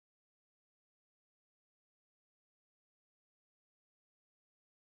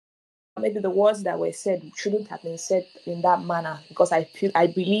maybe the words that were said shouldn't have been said in that manner, because I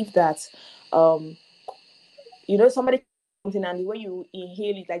believe that um somebody something, and the way you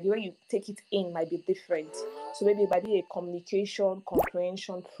inhale it, like the way you take it in, might be different. So maybe it might be a communication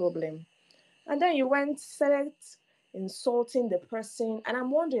comprehension problem. And then you went started insulting the person, and I'm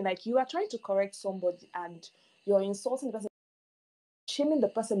wondering, like, you are trying to correct somebody and you're insulting the person, shaming the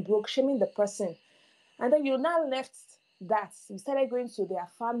person, broke shaming the person, and then you now left that. You started going to their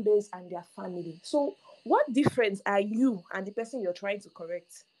fan base and their family. So what difference are you and the person you're trying to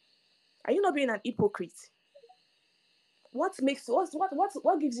correct? Are you not being an hypocrite? What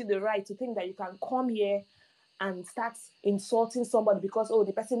gives you the right to think that you can come here and start insulting somebody because, oh,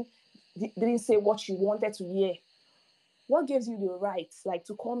 the person didn't say what you wanted to hear? What gives you the right, like,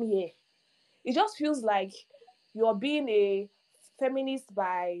 to come here? It just feels like you're being a feminist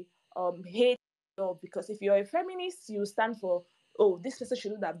by hate. Because if you're a feminist, you stand for, oh, this person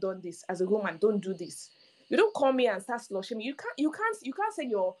shouldn't have done this. As a woman, don't do this. You don't come here and start slushing me. You can't say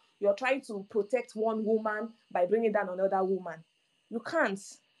you're trying to protect one woman by bringing down another woman. You can't.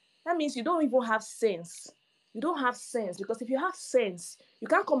 That means you don't even have sense. You don't have sense, because if you have sense, you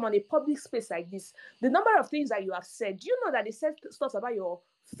can't come on a public space like this. The number of things that you have said. Do you know that they said stuff about your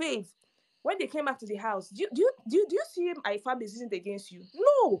faith when they came back to the house? Do you see my family using it against you?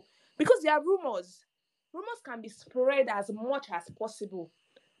 No, because there are rumors. Rumors can be spread as much as possible.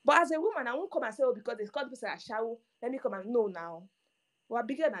 But as a woman, I won't come and say, oh, because they called people a shower, let me come and no now. We're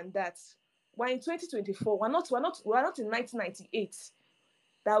bigger than that. We're in 2024. We're not in 1998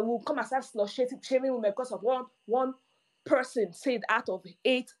 that will come and start shaming women because of one person said out of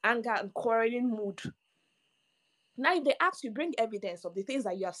hate, anger, and quarreling mood. Now, if they ask you, bring evidence of the things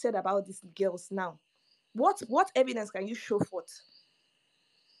that you have said about these girls now. What evidence can you show forth?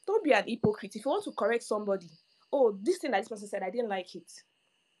 Don't be an hypocrite. If you want to correct somebody, oh, this thing that this person said, I didn't like it.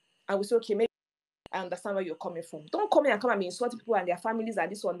 I will say, okay, maybe I understand where you're coming from. Don't come in and come and be insulting people and their families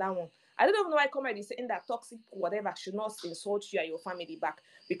and this one, that one. I don't even know why comrade is saying that toxic whatever should not insult you and your family back,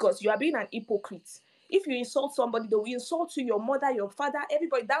 because you are being an hypocrite. If you insult somebody, they will insult you, your mother, your father,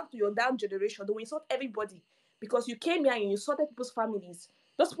 everybody, down to your down generation. They will insult everybody because you came here and you insulted people's families.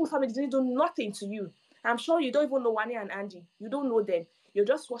 Those people's families didn't do nothing to you. I'm sure you don't even know Wani and Andy. You don't know them. You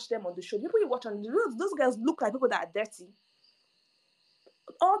just watch them on the show. People you watch on those girls look like people that are dirty.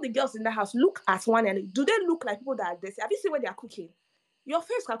 All the girls in the house look at one, and do they look like people that are dirty? Have you seen when they are cooking? Your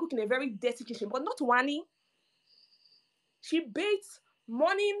face can cook in a very dirty kitchen, but not Wani. She baits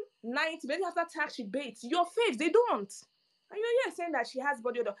morning, night, maybe after tax, she baits. Your face, they don't. And you're here saying that she has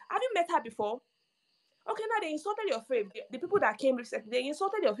body odor. Have you met her before? Okay, now they insulted your faith. The people that came recently, they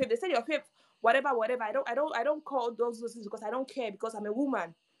insulted your faith. They said your faith, whatever, whatever. I don't call those things because I don't care, because I'm a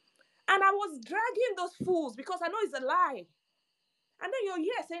woman. And I was dragging those fools because I know it's a lie. And then you're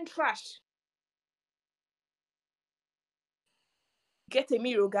here saying trash. Get a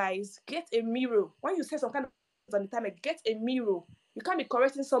mirror, guys. Get a mirror. When you say some kind of on the time, get a mirror. You can't be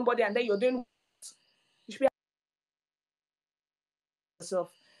correcting somebody and then you're doing. You should be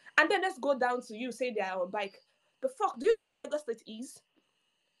yourself. And then let's go down to you say they are on bike. The fuck do you know Lagos State is?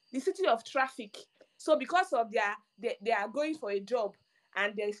 The city of traffic. So because of they are going for a job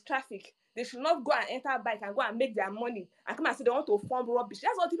and there is traffic, they should not go and enter a bike and go and make their money and come and say they want to form rubbish.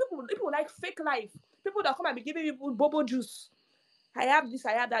 That's what the people like fake life. People that come and be giving people bobo juice. I have this,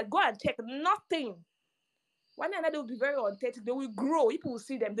 I have that. Go and check. Nothing. One another will be very authentic. They will grow. People will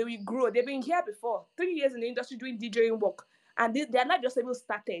see them. They will grow. They've been here before. 3 years in the industry doing DJing work. And they're not just even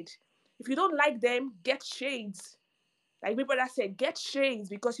started. If you don't like them, get shades. Like my brother said, get shades,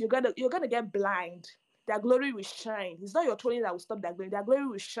 because you're gonna get blind. Their glory will shine. It's not your training that will stop their glory. Their glory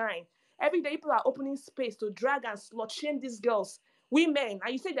will shine. Every day people are opening space to drag and slut shame these girls, women,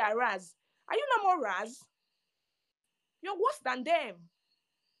 and you say they're Raz. Are you no more Raz? You're worse than them.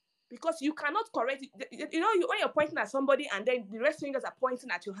 Because you cannot correct it. When you're pointing at somebody and then the rest of you guys are pointing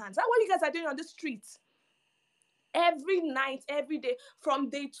at your hands. That's what you guys are doing on the streets. Every night, every day, from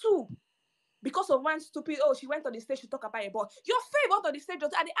day two. Because of one stupid, oh, she went on the stage to talk about a boy. Your favorite on the stage,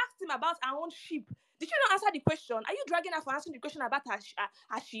 and they asked him about her own sheep. Did you not answer the question? Are you dragging her for answering the question about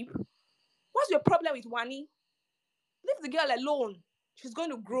her sheep? What's your problem with Wani? Leave the girl alone. She's going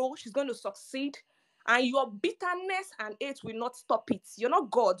to grow. She's going to succeed. And your bitterness and hate will not stop it. You're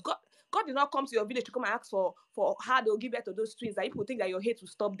not God. God did not come to your village to come and ask for how they'll give birth to those twins that people think that your hate will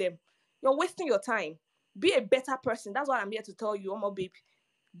stop them. You're wasting your time. Be a better person. That's what I'm here to tell you, Omo babe.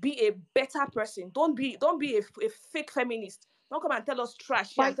 Be a better person. Don't be a fake feminist. Don't come and tell us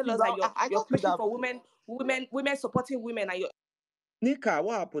trash here and tell Spicy, us that but you're I you're thought we'd pushing have for women supporting women, and you're Nika.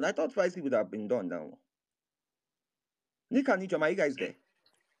 What happened? I thought Spicy would have been done now. Nika, Nijo, are you guys there?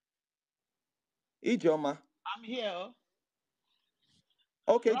 Ijoma. I'm here.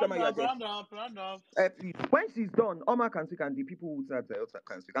 Okay, Round Ijoma, you are up, there. round up, round up. Please. When she's done, Oma can speak and the people who said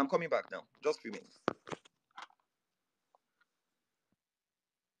can speak. I'm coming back now. Just a few minutes.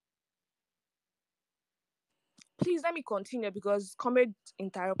 Please let me continue because Comrade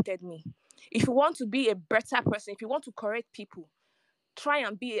interrupted me. If you want to be a better person, if you want to correct people, try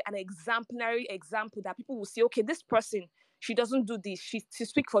and be an exemplary example that people will say, okay, this person, she doesn't do this. She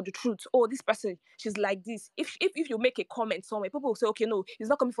speak for the truth. Oh, this person, she's like this. If you make a comment somewhere, people will say, okay, no, it's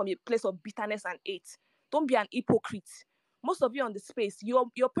not coming from a place of bitterness and hate. Don't be an hypocrite. Most of you on the space, your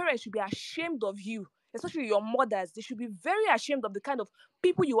parents should be ashamed of you, especially your mothers. They should be very ashamed of the kind of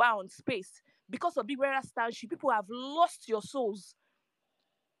people you are on space. Because of Big Brother Starship, people have lost your souls.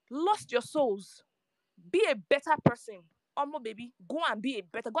 Lost your souls. Be a better person. Omo baby, go and be a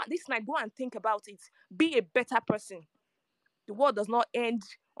better. Go this night. Go and think about it. Be a better person. The world does not end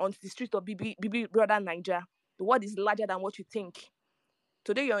on the street of BB brother Niger. The world is larger than what you think.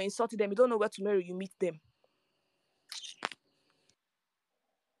 Today you're insulting them. You don't know where tomorrow you meet them.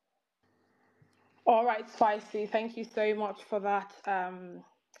 All right, Spicy. Thank you so much for that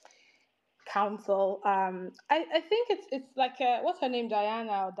counsel. I think it's like what's her name,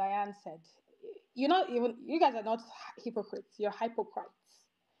 Diana or Diane said. You're not even. You guys are not hypocrites. You're hypocrites.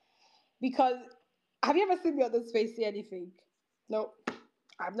 Because have you ever seen me on this face say anything? No,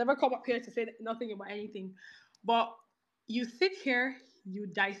 I've never come up here to say nothing about anything. But you sit here, you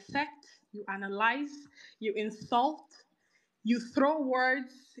dissect, you analyze, you insult, you throw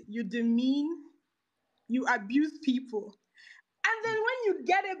words, you demean, you abuse people. And then when you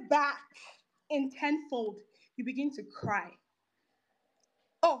get it back in tenfold, you begin to cry.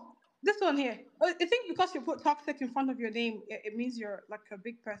 Oh, this one here. Oh, I think because you put toxic in front of your name, it means you're like a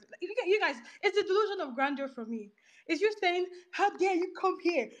big person. Like, you guys, it's the delusion of grandeur for me. It's you saying, how dare you come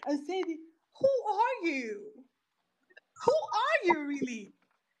here and say, who are you? Who are you really?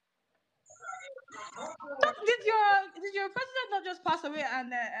 Did your president not just pass away?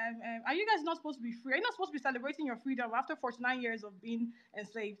 And are you guys not supposed to be free? Are you not supposed to be celebrating your freedom after 49 years of being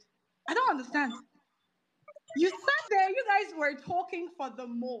enslaved? I don't understand. You sat there, you guys were talking for the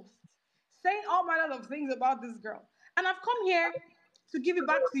most, saying all manner of things about this girl. And I've come here to give it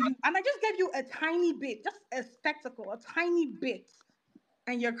back to you. And I just gave you a tiny bit, just a spectacle, a tiny bit.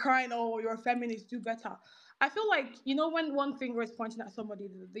 And you're crying, oh, you're a feminist, do better. I feel like, when one finger is pointing at somebody,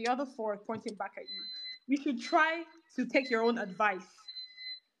 the other four are pointing back at you. You should try to take your own advice.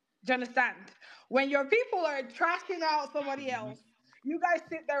 Do you understand? When your people are trashing out somebody Mhm. else, you guys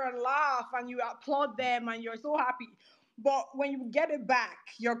sit there and laugh and you applaud them and you're so happy. But when you get it back,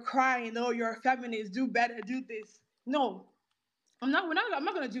 you're crying, oh, you're a feminist, do better, do this. No, I'm not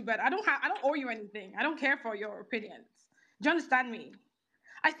gonna do better. I don't owe you anything. I don't care for your opinions. Do you understand me?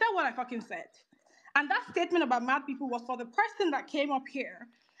 I said what I fucking said. And that statement about mad people was for the person that came up here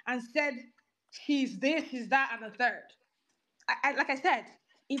and said she's this, she's that, and a third. Like I said,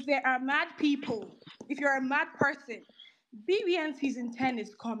 if there are mad people, if you're a mad person, BBN season 10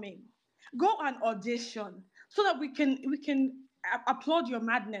 is coming. Go and audition so that we can applaud your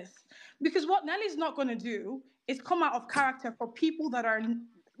madness. Because what Nelly's not going to do is come out of character for people that are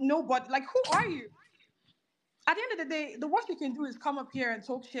nobody. Like, who are you? At the end of the day, the worst you can do is come up here and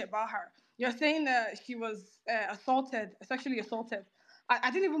talk shit about her. You're saying that she was assaulted, sexually assaulted.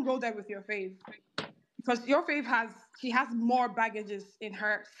 I didn't even go there with your fave because your fave she has more baggages in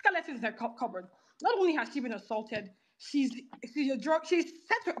her skeletons in her cupboard. Not only has she been assaulted, she's a drug. She's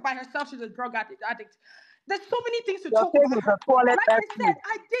said by herself she's a drug addict. There's so many things to Your talk face about is a her. toilet Like I SQ. said,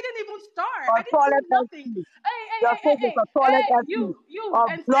 I didn't even start. I A didn't toilet do nothing. SQ. Hey, hey, Your hey, hey, face is hey, a toilet hey, SQ. you, A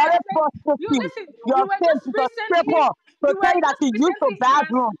and bloody you prostitute. listen. Your You were face just is a recently, stripper. To you tell were you that just you used to recently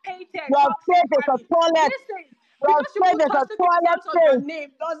bathroom. emancipated, Your toxic face is a Grammy. toilet. Listen, Your because you face put is a toxic in toilet front of your face. name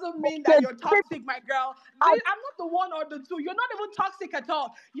doesn't mean that Okay, you're toxic, my girl. I, I'm not the one or the two. You're not even toxic at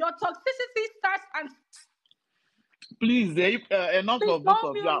all. Your toxicity starts and Please, enough please of both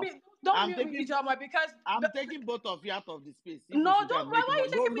of you out. don't I'm mute me, taking Ijoma, because I'm taking both of you out of the space. If you no, should go don't. and Why make are you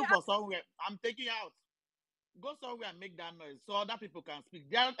noise, go taking me look out? for somewhere. I'm taking you out. Go somewhere and make that noise so other people can speak.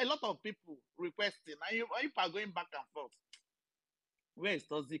 There are a lot of people requesting, and you are going back and forth. Where is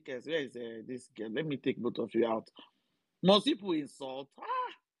Toxic? Where is this girl? Let me take both of you out. Most people insult.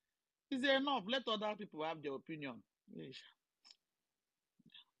 Is there enough? Let other people have their opinion. Yeesh.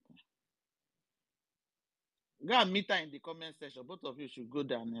 Go and meet her in the comment section. Both of you should go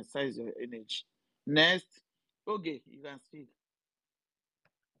there and exercise your energy. Next. Okay, you can speak.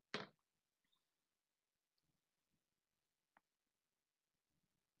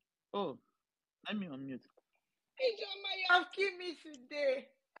 Oh, let me unmute. Ijoma, you have killed me today.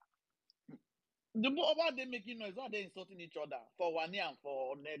 Why they making noise? Why they insulting each other for Wani and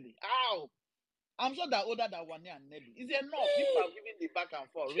for Nelly? Ow! I'm sure they're older than Wani and Nelly. Is it enough? People are giving the back and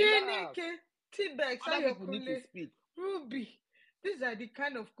forth. Relax. Chineke, T-Bex, Other people need to Ayokunle, speak. Ruby. These are the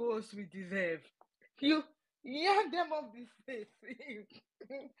kind of calls we deserve. You yank them off the face.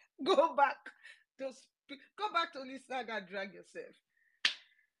 Go back to go back to Lisaga, drag yourself.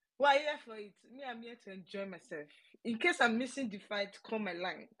 Why here for it? Me, I'm here to enjoy myself. In case I'm missing the fight, call my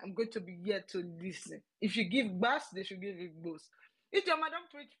line. I'm going to be here to listen. If you give bass, they should give it both. If your madam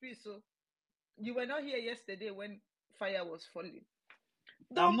preach peace, so you were not here yesterday when fire was falling.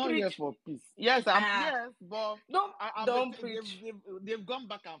 I'm Don't not here preach. for peace. Yes, but Don't preach. they've gone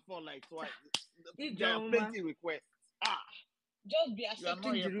back and forth like twice. There are Ijoma, plenty requests. Ah, just be you are not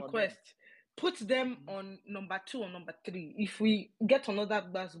accepting the here for them. request. Put them on number 2 or number 3. If we get another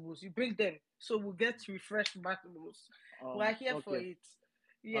basketballs, you bring them. So we'll get refreshed basketballs. We're here for Okay. it.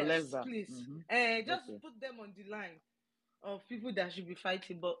 Unless Yes, that. please. Mhm. Just Okay. put them on the line of people that should be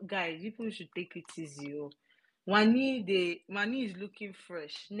fighting. But guys, people should take it easy. Oh. Wani is looking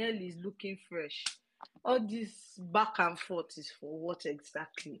fresh. Nelly is looking fresh. All this back and forth is for what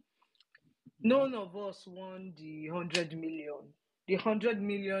exactly? None of us won the 100 million. The 100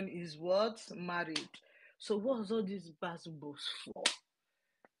 million is what? Married. So what's all these basketballs for?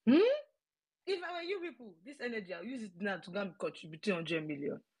 If I were you people, this energy, I'll use it now to go and contribute 100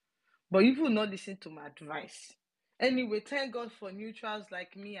 million. But you will not listen to my advice. Anyway, thank God for neutrals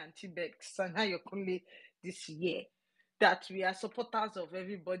like me and T-Bex and Ayokunle this year. That we are supporters of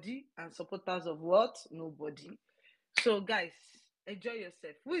everybody and supporters of what? Nobody. So, guys, enjoy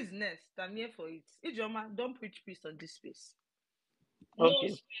yourself. Who is next? I'm here for it. Ijoma, don't preach peace on this space. No Okay.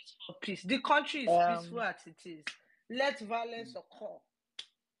 space for peace. The country is peaceful as it is. Let violence occur.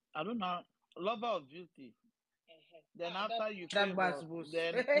 I don't know. Lover of beauty. Then after you that favor, basketballs.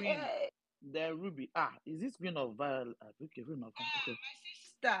 then queen, then ruby. Is this queen of violence? Okay, queen of okay.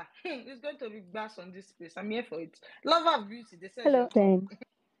 My sister, it's going to be bass on this space. I'm here for it. Lover of beauty, they said Hello, your turn. turn.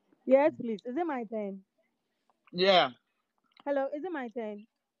 Yes, please. Is it my turn? Yeah. Hello, is it my turn?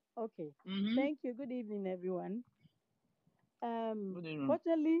 Okay. Mm-hmm. Thank you. Good evening, everyone. Good evening.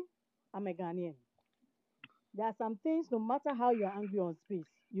 Fortunately, I'm a Ghanaian. There are some things, no matter how you're angry on space,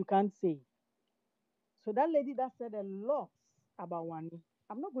 you can't say. So that lady that said a lot about Wani,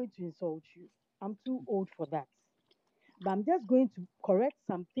 I'm not going to insult you. I'm too old for that. But I'm just going to correct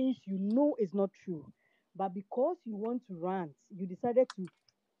some things you know is not true. But because you want to rant, you decided to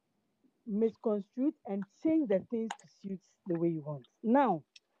misconstrue and change the things to suit the way you want. Now,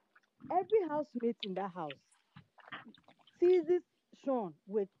 every housemate in that house teases Sean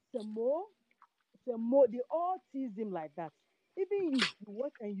with some more. They all tease him like that. Even you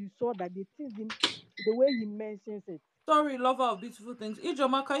watch and you saw that they tease him the way he mentions it. Sorry, lover of beautiful things.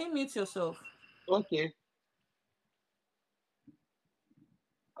 Ijoma, can you mute yourself? Okay.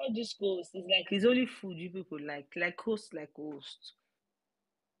 All this ghost is like it's only food you people like host.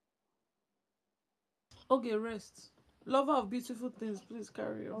 Okay, rest. Lover of beautiful things, please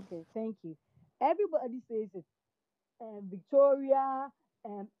carry on. Okay, thank you. Everybody says it. Victoria,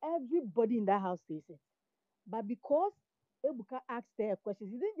 everybody in that house says it. But because Ebuka asked her a question,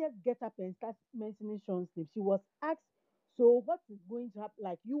 she didn't just get up and start mentioning Sean's name. She was asked, "So what is going to happen?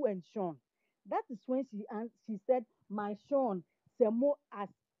 Like you and Sean?" That is when she said, "My Sean, Semo," as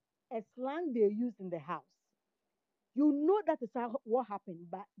a slang they use in the house. You know that is what happened,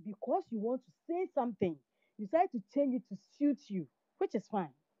 but because you want to say something, you decide to change it to suit you, which is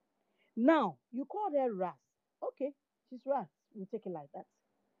fine. Now you called her Ras. Okay, she's Ras. We take it like that.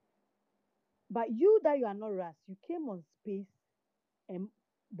 But you that you are not Ras, you came on space and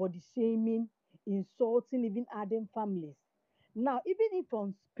body shaming, insulting, even adding families. Now, even if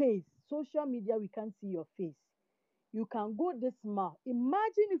on space, social media, we can't see your face, you can go this mile.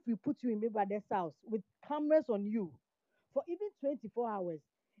 Imagine if we put you in my brother's house with cameras on you for even 24 hours.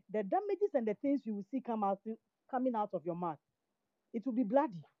 The damages and the things you will see coming out of your mouth, it will be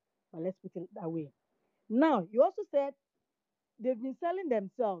bloody. But let's put it that way. Now, you also said they've been selling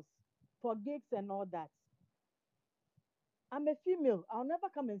themselves for gigs and all that. I'm a female. I'll never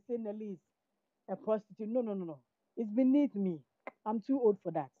come and say Nelly is a prostitute. No, no, no, no. It's beneath me. I'm too old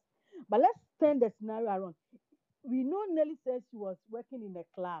for that. But let's turn the scenario around. We know Nelly says she was working in a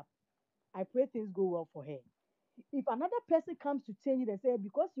club. I pray things go well for her. If another person comes to change it and say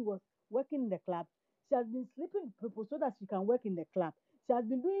because she was working in the club, she has been sleeping with people so that she can work in the club. She has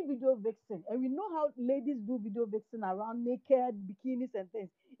been doing video vixen, and we know how ladies do video vixen around naked bikinis and things.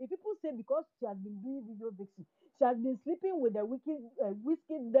 If people say because she has been doing video vixen, she has been sleeping with the wicked,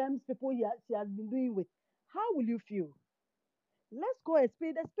 whiskey dams people she has been doing with, how will you feel? Let's call a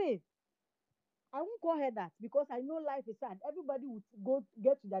spade a spade. I won't call her that because I know life is sad. Everybody would go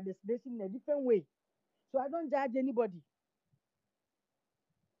get to their destination in a different way. So I don't judge anybody.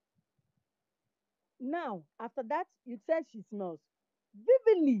 Now, after that, you said she smells.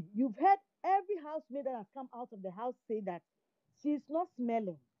 Vividly, you've heard every housemaid that has come out of the house say that she's not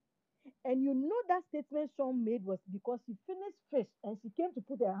smelling. And you know that statement Sean made was because she finished fish and she came to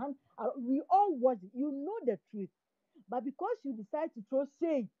put her hand. We all watched it. You know the truth. But because you decide to throw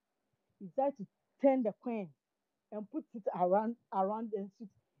shade, you decide to turn the coin and put it around and shoot.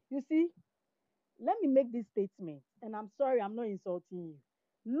 You see, let me make this statement, and I'm sorry, I'm not insulting you.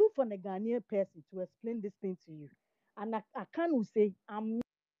 Look for a Ghanaian person to explain this thing to you. And I can't say I'm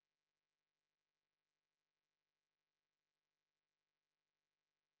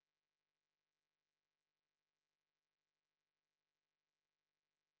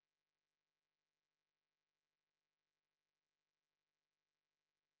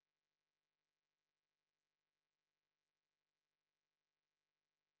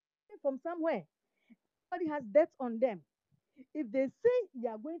from somewhere. Everybody has debt on them. If they say they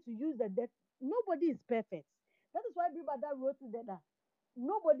are going to use the debt, nobody is perfect. That is why everybody that wrote it there, that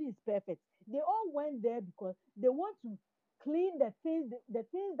nobody is perfect. They all went there because they want to clean the things that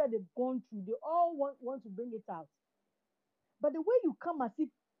they've gone through. They all want to bring it out. But the way you come as if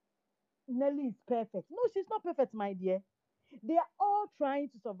Nelly is perfect. No, she's not perfect, my dear. They are all trying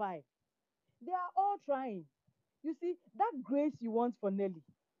to survive. They are all trying. You see, that grace you want for Nelly,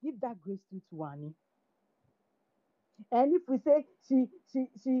 give that grace to Wani. And if we say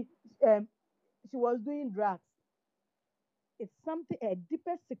um she was doing drugs, it's something a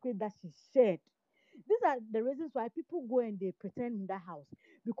deeper secret that she shared. These are the reasons why people go and they pretend in that house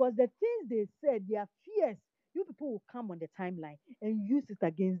because the things they said, their fears, you people will come on the timeline and use it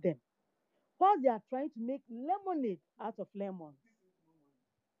against them. While they are trying to make lemonade out of lemons.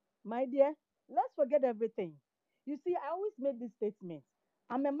 My dear, let's forget everything. You see, I always make this statement.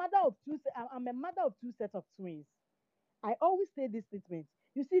 I'm a mother of two sets of twins. I always say this statement.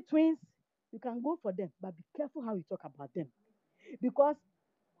 You see, twins, you can go for them, but be careful how you talk about them. Because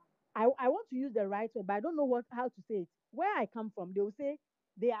I want to use the right word, but I don't know how to say it. Where I come from, they will say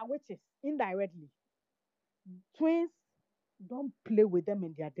they are witches indirectly. Twins, don't play with them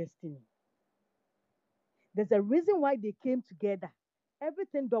in their destiny. There's a reason why they came together.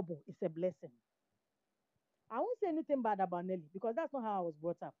 Everything double is a blessing. I won't say anything bad about Nelly because that's not how I was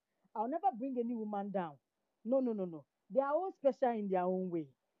brought up. I'll never bring any woman down. No, no, no, no. They are all special in their own way.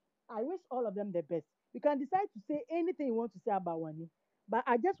 I wish all of them the best. You can decide to say anything you want to say about Wani, but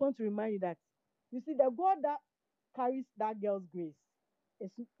I just want to remind you that you see the God that carries that girl's grace.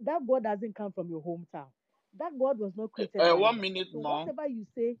 That God doesn't come from your hometown. That God was not created by you. 1 minute So more. whatever you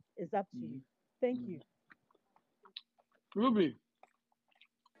say is up to you. Mm. Thank you. Ruby.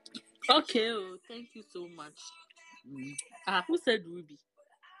 Okay, thank you so much. Mm. Who said Ruby?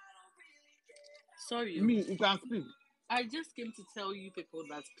 Sorry. Me, you can speak. I just came to tell you people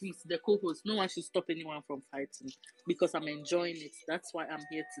that please, the co-host, no one should stop anyone from fighting because I'm enjoying it. That's why I'm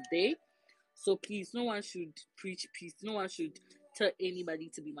here today. So please, no one should preach peace. No one should tell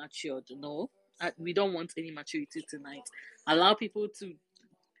anybody to be matured. No, we don't want any maturity tonight. Allow people to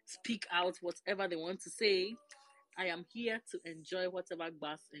speak out whatever they want to say. I am here to enjoy whatever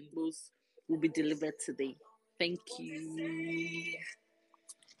bass and blows will be delivered today. Thank you.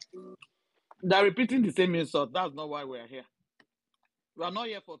 They're repeating the same insult. That's not why we're here. We are not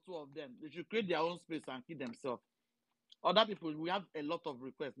here for two of them. They should create their own space and keep themselves. Other people, we have a lot of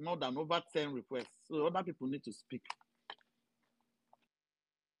requests, more than over 10 requests. So other people need to speak.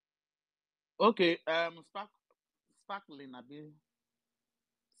 Okay, Sparkling,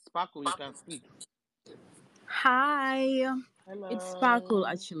 Sparkle, you can speak. Hi, it's Sparkle Hello.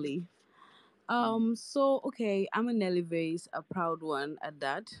 actually. Mm. So okay, I'm a Nelly Vase, a proud one at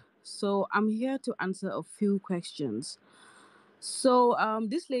that. So I'm here to answer a few questions. So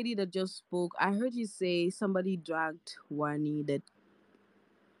this lady that just spoke, I heard you say somebody dragged Wani that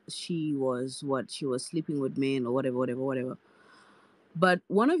she was sleeping with men or whatever, whatever, whatever. But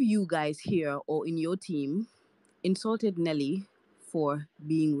one of you guys here or in your team insulted Nelly for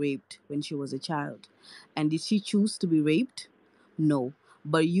being raped when she was a child. And did she choose to be raped? No.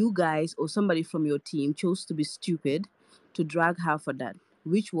 But you guys or somebody from your team chose to be stupid to drag her for that,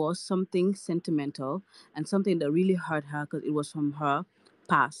 which was something sentimental and something that really hurt her because it was from her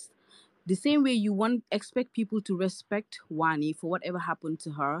past. The same way you want expect people to respect Wani for whatever happened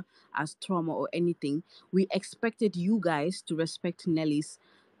to her as trauma or anything, we expected you guys to respect Nelly's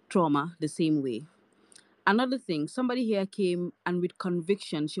trauma the same way. Another thing, somebody here came and with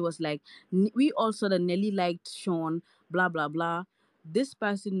conviction, she was like, We all saw that Nelly liked Sean, blah, blah, blah. This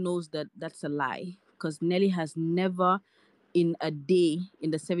person knows that that's a lie because Nelly has never, in a day,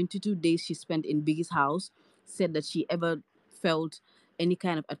 in the 72 days she spent in Biggie's house, said that she ever felt any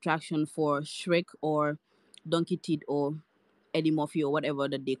kind of attraction for Shrek or Donkey Teeth or Eddie Murphy or whatever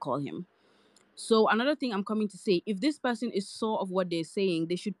that they call him. So another thing I'm coming to say, if this person is sure of what they're saying,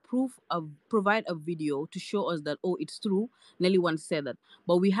 they should provide a video to show us that, oh, it's true. Nelly once said that.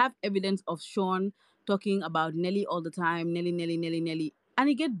 But we have evidence of Sean talking about Nelly all the time, Nelly, Nelly, Nelly, Nelly. And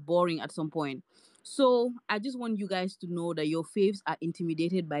it gets boring at some point. So I just want you guys to know that your faves are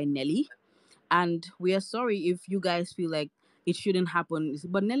intimidated by Nelly. And we are sorry if you guys feel like it shouldn't happen.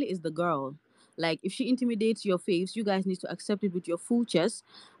 But Nelly is the girl. Like, if she intimidates your faves, you guys need to accept it with your full chest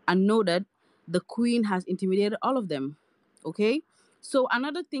and know that the queen has intimidated all of them. Okay? So,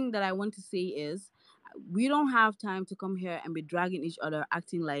 another thing that I want to say is we don't have time to come here and be dragging each other,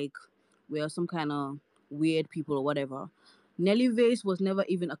 acting like we are some kind of weird people or whatever. Nelly Vase was never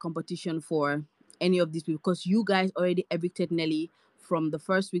even a competition for any of these people because you guys already evicted Nelly from the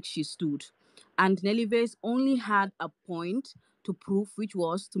first week she stood. And Nelly Vase only had a point to prove, which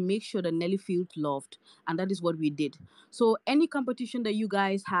was to make sure that Nelly feels loved. And that is what we did. So any competition that you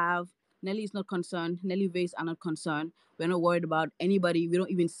guys have, Nelly is not concerned. Nelly Vase are not concerned. We're not worried about anybody. We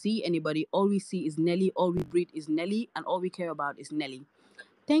don't even see anybody. All we see is Nelly. All we breathe is Nelly. And all we care about is Nelly.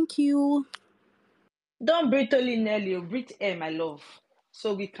 Thank you. Don't breathe only Nelly, breathe air, my love,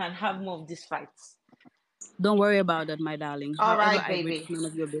 so we can have more of these fights. Don't worry about that, my darling. All However right, I breathe is baby. none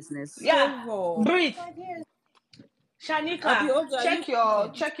of your business. Yeah, Favor. breathe. Abi, Shanika, okay, are you check your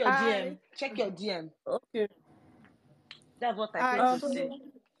speaking? check your DM. I Check your DM. Okay. That's what I came I to so say.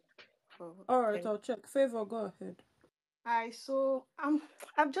 All right, okay. I'll check. Favor, go ahead.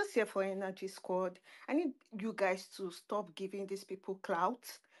 I'm just here for Energy Squad. I need you guys to stop giving these people clout.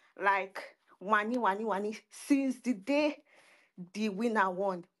 Like Wani Wani Wani. Since the day the winner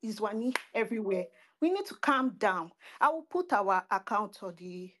won, is Wani everywhere. We need to calm down. I will put our account on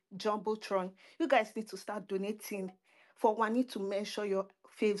the Jumbotron. You guys need to start donating for Wani to mention your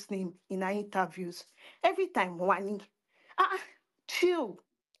fave's name in our interviews. Every time Wani. Ah, chill.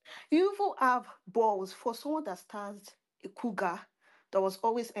 You even have balls for someone that stands a cougar that was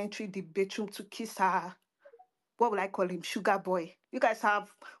always entering the bedroom to kiss her. What would I call him? Sugar boy. You guys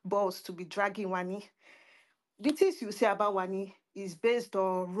have balls to be dragging Wani. The things you say about Wani is based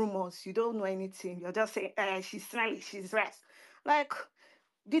on rumors. You don't know anything. You're just saying, she's smelly, she's rest. Like,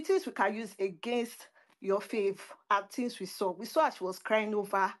 the things we can use against your fave are things we saw. We saw her, she was crying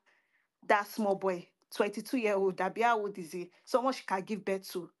over that small boy, 22-year-old, that be how old is he? Someone she can give birth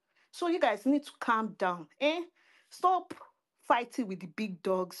to. So you guys need to calm down. Eh? Stop fighting with the big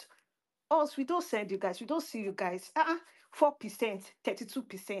dogs. Us, we don't send you guys, we don't see you guys. 4%,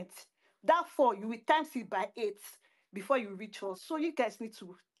 32%. That four, you will times it by 8 before you reach us. So you guys need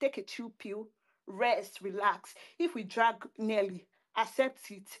to take a chill pill, rest, relax. If we drag Nelly,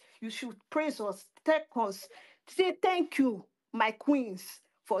 accept it. You should praise us, thank us, say thank you, my queens,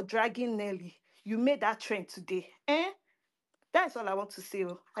 for dragging Nelly. You made that trend today. Eh? That's all I want to say.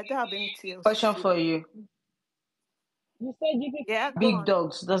 I don't have anything else to Question say. for you. You said you people Yeah, go big on.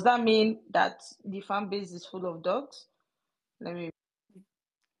 dogs. Does that mean that the fan base is full of dogs? Let me.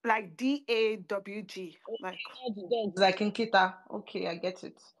 Like DAWG. Like Dogs like in Kita. Okay, I get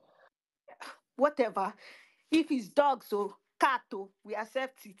it. whatever. If it's dogs or cat, oh, we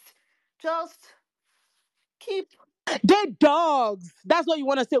accept it. Just keep. They dogs. That's what you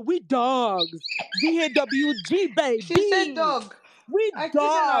want to say. We dogs. DAWG, She said baby. dog. We I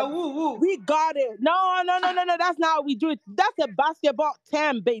think say na dogs. woo woo. We got it. No, no, no, no, no. That's not how we do it. That's a basketball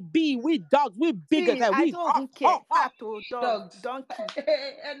term, baby. We dogs. We big as See, hell. I We don't even care. Cat or dog, Dogs. donkey,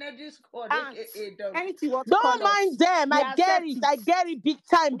 Energy squad, ants, aka dogs. anything you want to don't call mind us. them. We I get accept it. it. I get it big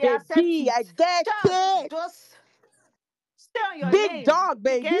time, We accept baby. I it. get it. Just stay on your Big lane. dog,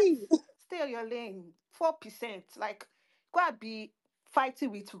 You get? baby. Stay on your lane. 4%. Like, go and be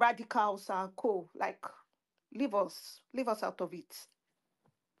fighting with radicals and co. Like, leave us out of it.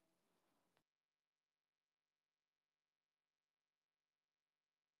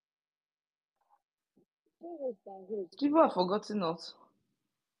 People have forgotten us.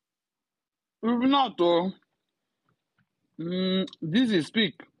 If not, oh, this is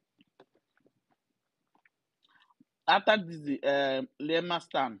speak. After this, Lema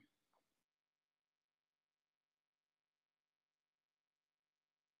stand.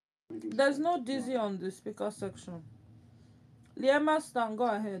 There's no Dizzy on the speaker section. Liema Stan, go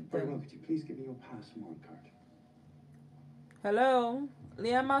ahead Very well, then. could you please give me your passport card? Hello?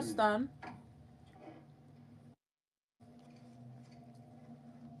 Liema Stan?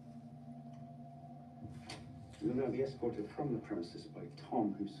 You'll now be escorted from the premises by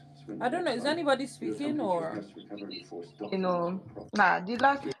Tom, who's swimming I don't know. Is outside. anybody You'll speaking accompany your or? house to recover any forced You documents know, or property. nah, the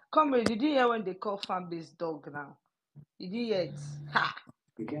last comrade, did you hear when they call fan-based dog now? Did you hear it? Ha!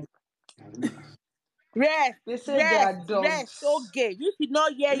 Again, have a mess. Rest, They say they are rest. dogs. Okay, if you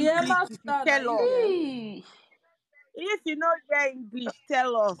not hear English, Liema you should star, are tell you us. there? Hey. If you not hear English,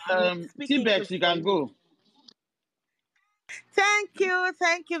 tell us. We'll speak T-Bex, English you for can you. go.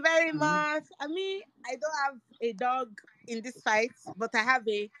 Thank you very much. I mean, I don't have a dog in this fight, but I have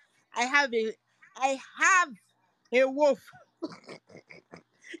I have a wolf,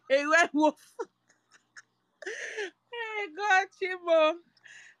 a werewolf. Hey God, Chimo.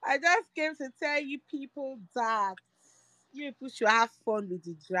 I just came to tell you people that you people should have fun with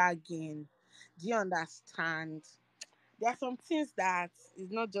the dragon. Do you understand? There are some things that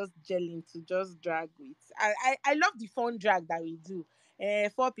is not just gelling to just drag with. I love the fun drag that we do.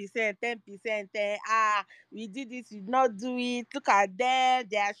 4%, 10%, we did this, we did not do it. Look at them,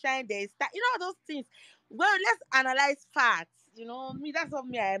 they are shine, they start. You know those things. Well, let's analyze facts. You know, me, that's what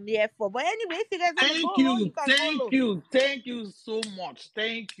me I am here for. But anyway, if you guys want to go low, you can go low. Thank you so much.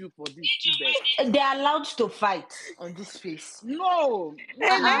 Thank you for this, T-Bex. They are allowed to fight on this space. No, And now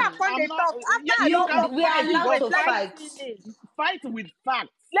Uh-uh. I can't I'm they not. talk. Yeah, After I you You, don't can talk, we are fight, finish, allowed but wait, to let me fight, fight. finish. fight with facts.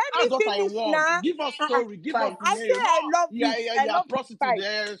 Let That's me what I finish want. now. Give us story. Give us Fight. I say name. I No, love yeah, it. yeah, I yeah. love the Prostitute. fight.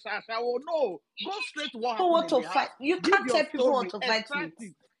 Yeah, no. Go straight to what People happened want in to the fight. house. You Give can't your tell people what story. to fight with. Extract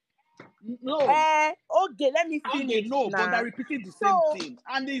it. No. Okay, let me Okay, finish no, but they're now. repeating the same So, thing,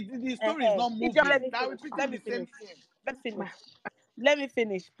 and the story is not Ijeoma, let moving. me They're finish. repeating Let me the same finish. thing. Let me finish. Let me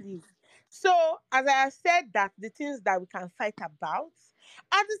finish, please. So, as I have said, that the things that we can fight about,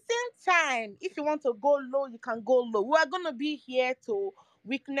 at the same time, if you want to go low, you can go low. We are going to be here to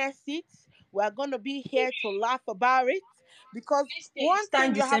witness it. We are going to be here to laugh about it, because You one thing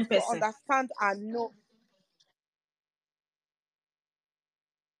stand the you same have to person. understand and know.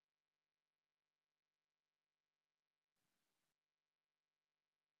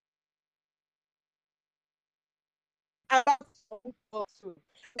 About one person.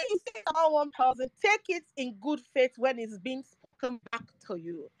 When you say about one person, take it in good faith when it's being spoken back to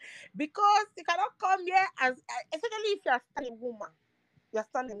you. Because you cannot come here as, especially if you are standing woman. You're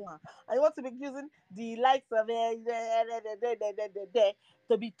standing one. And you want to be using the likes of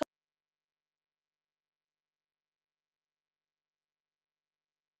to be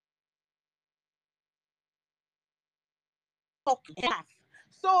talking.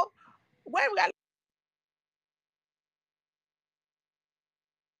 So when we are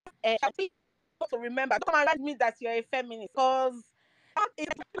to remember, don't come and write me that you're a feminist, because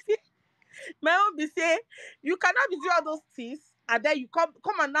my own be say you cannot be doing all those things and then you come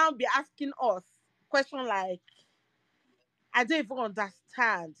and now be asking us question like, I don't even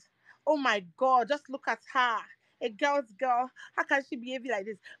understand. Oh my God, just look at her. A girl's girl. How can she behave like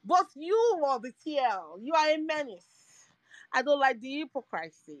this? But you are the TL. You are a menace. I don't like the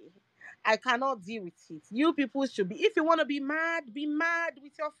hypocrisy. I cannot deal with it. You people should be. If you want to be mad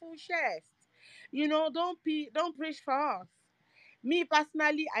with your full chest. You know, don't preach for us. Me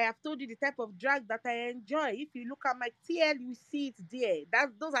personally, I have told you the type of drag that I enjoy. If you look at my TL, you see it there.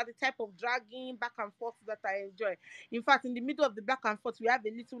 Those are the type of dragging back and forth that I enjoy. In fact, in the middle of the back and forth, we have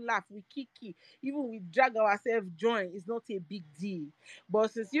a little laugh, we kiki. Even we drag ourselves join, it's not a big deal.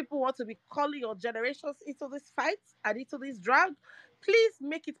 But since people want to be calling your generations into this fight and into this drag, please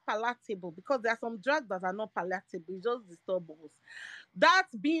make it palatable, because there are some drags that are not palatable. It's just disturb us. That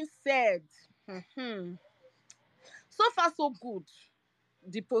being said, so far so good.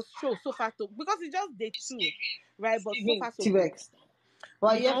 The post show so far so, because it's just day two, right? But so Giving far so good. T-Rex.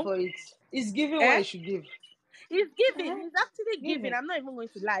 We're You here know, for it. It's giving what eh? it should give. It's giving. Uh-huh. It's actually giving. Giving. I'm not even going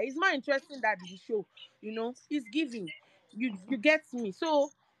to lie. It's more interesting than the show. You know, it's giving. You get me.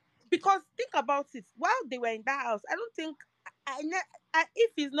 So, because think about it, while they were in that house, I don't think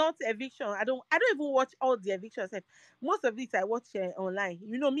if it's not eviction, I don't even watch all the evictions. Most of it I watch online.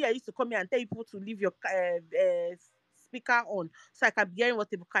 You know me, I used to come here and tell people to leave your speaker on so I can be hearing what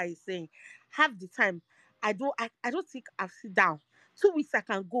the book is saying. Half the time I don't think I've sit down 2 weeks. I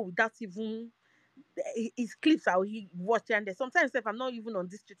can go without even his clips I'll watch here and there. Sometimes if I'm not even on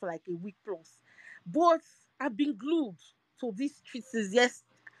this street for like a week plus. But I've been glued to this street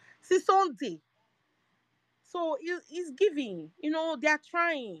since Sunday. So it's giving, they are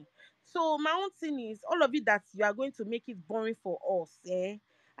trying. So my own thing is, all of it that you are going to make it boring for us, eh?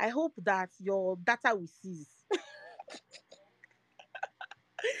 I hope that your data will cease.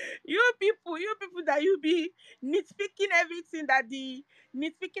 You people that you be nitpicking everything that the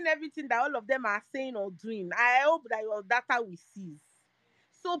nitpicking everything that all of them are saying or doing. I hope that your data will cease.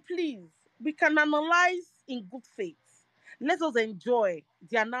 So please, we can analyze in good faith. Let us enjoy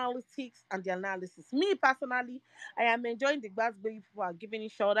the analytics and the analysis. Me personally, I am enjoying the glass baby people are giving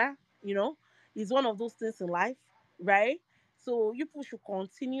each other. You know, it's one of those things in life, right? So you people should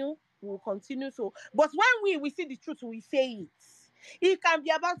continue. We'll continue. So, but when we see the truth, we say it. It can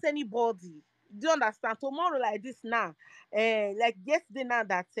be about anybody. Do you understand? Tomorrow, like this now, like yesterday now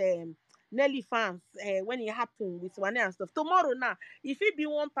that Nelly fans, when it happened with Wane and stuff. Tomorrow now, if it be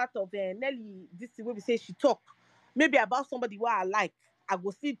one part of Nelly, this is what we say she talk, maybe about somebody who I like, I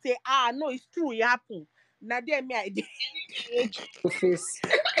go still say, no, it's true, it happened. Now there me I did. Your face.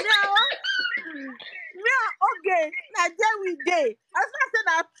 Me, okay. Now there we day. As I said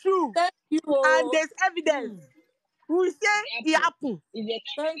that true, Thank you. and there's evidence. We say it happened.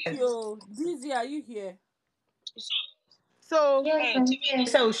 Thank you. Dizzy, are you here? So Yes, I'm here.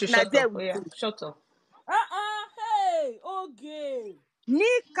 So we should now shut there up. we Oh yeah, day. shut up. Hey, okay.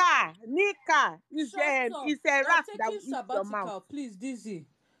 Nika Shut up. is a We are rat that taking will eat your mouth. sabbatical. Please, Dizzy,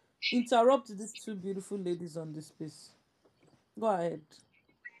 interrupt these two beautiful ladies on this space. Go ahead.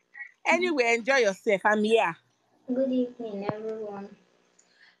 Anyway, enjoy yourself. I'm here. Good evening, everyone.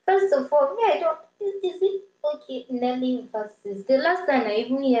 First of all, me, I don't. Is it okay? Nelly verses. The last time I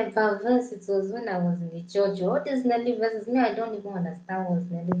even hear about verse, it was when I was in the church. What is Nelly verses? Me, I don't even understand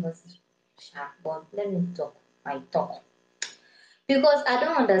what's Nelly verses. Sha, but let me talk. I talk. Because I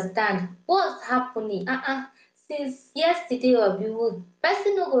don't understand what's happening. Since yesterday or behold,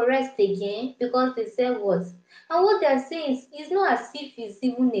 person no go rest again because they say what? And what they are saying is not as if it's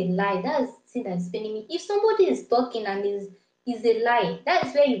even a lie. That's the thing that's paining me. If somebody is talking and is a lie, that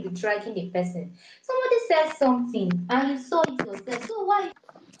is where you be tracking the person. Somebody says something and you saw it yourself. So why?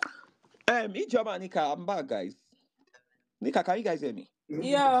 Ijoma, Nika, I'm back, guys. Nika, can you guys hear me?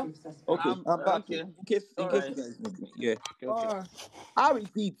 Yeah. Okay, I'm back. Okay. In All case right. you guys need me. Yeah. Okay. How is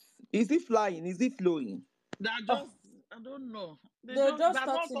it? Is it flying? Is it flowing? They're just, I don't know. They're just They're not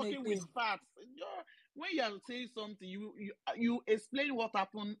starting talking with again. facts. When you are saying something, you explain what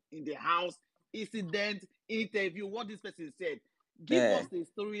happened in the house, incident, interview, what this person said. Give Eh. us the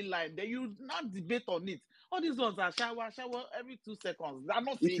storyline. Then you not debate on it. All these ones are shower every 2 seconds. They're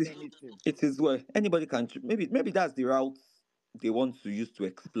not It saying is. anything. It is well. Anybody can. Maybe that's the route they want to use to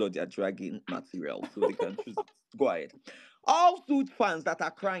explore their dragging material, so they can choose it. Go ahead. All Suit fans that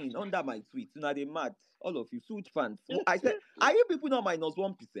are crying under my tweet, you know they mad. All of you Suit fans. I said, are you people not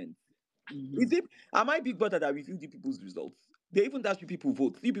 -1%? Is Mhm. it? Am I Big Brother that reviewed the people's results? They even dash you people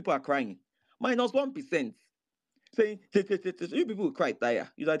vote. You people are crying. -1%. Saying, you people will cry tire.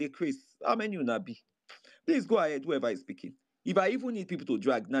 You are the Chris. How many you not be? Please go ahead, whoever is speaking. If I even need people to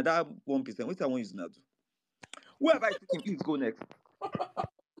drag, now that 1%, what I want you to now do? Whoever is speaking, please go next.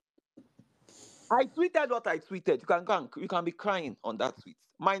 I tweeted what I tweeted. You can be crying on that tweet.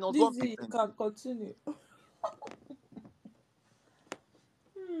 Minus one Dizzy, you percent. can continue.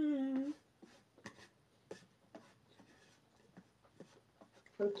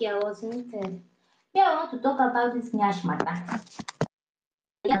 Okay, I was muted. Yeah, I want to talk about this Nyash matter.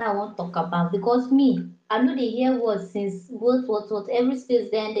 Yeah, I want to talk about because me, I know they hear words since what every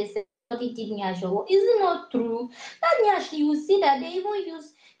space then they say somebody did Nyash or what. Is it not true? That Nyash, you will see that they even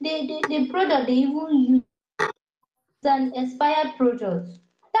use the product they even use an expired product.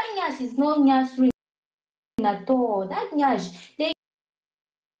 That Nyash is not Nyash ring at all. That Nyash, they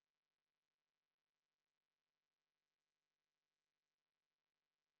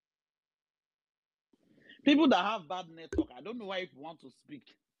People that have bad network, I don't know why you want to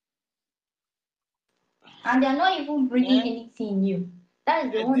speak. and they're not even bringing Eh? anything new. That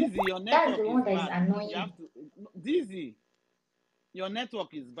is the one. Dizzy, your That's network the is one that is bad. You annoying. have to, Dizzy, your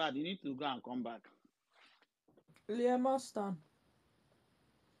network is bad. You need to go and come back. Liam Stan.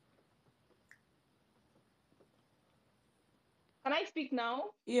 Can I speak now?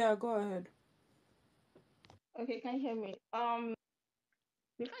 Yeah, go ahead. Okay, can you hear me?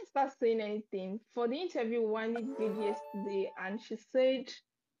 Before I start saying anything, for the interview Wani did yesterday, and she said,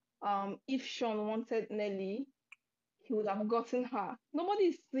 if Sean wanted Nelly, he would have gotten her. Nobody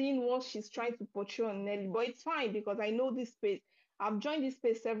is seeing what she's trying to portray on Nelly, but it's fine because I know this space. I've joined this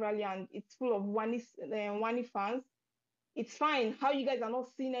space severally, and it's full of Wani fans. It's fine. How you guys are not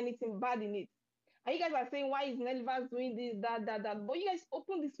seeing anything bad in it? And you guys are saying, why is Nelly doing this, that? But you guys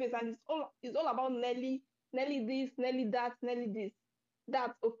open this space and it's all about Nelly, Nelly this, Nelly that, Nelly this.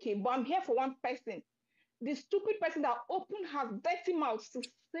 That's okay. But I'm here for one person. The stupid person that opened her dirty mouth to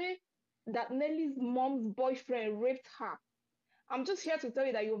say that Nelly's mom's boyfriend raped her. I'm just here to tell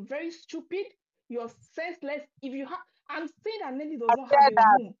you that you're very stupid, you're senseless. If you have I'm saying that Nelly does not have a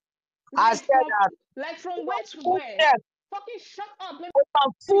womb. I Like said from that. like from where to where? Fucking shut up. Let With a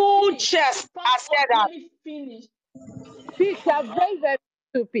me full finish. chest, Shut I up. said that. Let me finish. Peach, you're very, very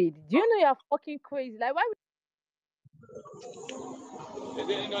stupid. Do you know you're fucking crazy? Like, why?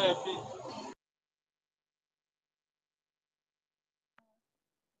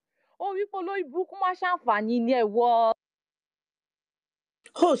 Oh, you follow book fanny near what?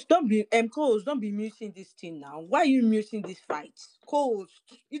 Host, co-host, don't be muting this thing now. Why are you muting this fight? Co-host,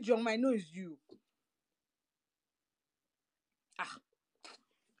 Ijong, I know it's you. Ah.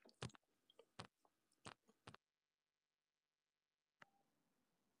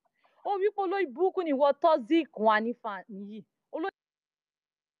 Oh, you follow book ni what toxic one fanny.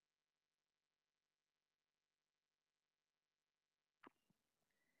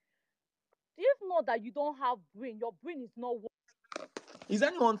 Do you know that you don't have brain? Your brain is not. Is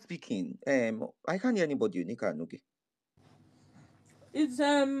anyone speaking? I can't hear anybody. Nika Nuge. It's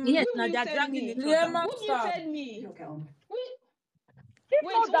Yes, Who now they're muted dragging me? each other. Liema Who Star. muted me? You don't get on. Who, Do you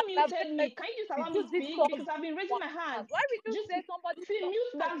wait, know that who you are muted very me? Can you just allow me use to this speak? call? Because I've been raising my hand. Why would you Just say somebody see, talk?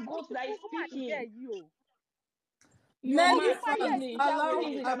 mute Like, that you goat that is go and hear speaking. you. You're Nelly mad. If I Speak hear fans, English. that Speak allow way.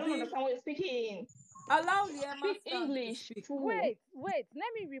 English. I don't Abi, understand what you're speaking. allow Liema Speak Star to English, speak. fool. Wait,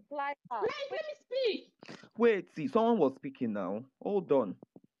 let me reply her. Like, let me speak. Wait, see, someone was speaking now. Hold on.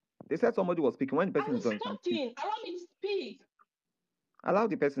 They said somebody was speaking. When the I person is was done, you can speak. talking. Allow me to speak. Allow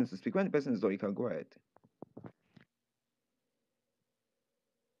the person to speak. When the person is done, you can go ahead.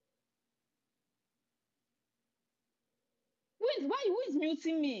 Who is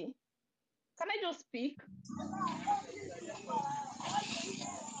muting me? Can I just speak?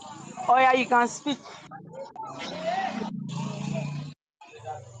 Oh yeah, you can speak.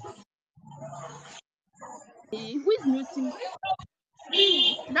 Who is muting me?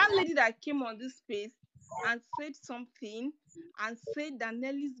 See, that lady that came on this space and said something and said that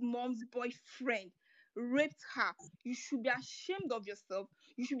Nelly's mom's boyfriend raped her. You should be ashamed of yourself.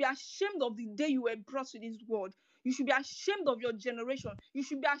 You should be ashamed of the day you were brought to this world. You should be ashamed of your generation. You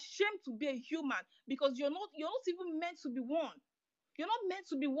should be ashamed to be a human because you're not even meant to be one. You're not meant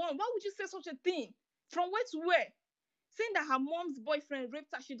to be one. Why would you say such a thing? From where to where? Saying that her mom's boyfriend raped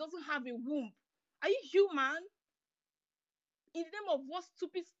her, she doesn't have a womb. Are you human? In the name of what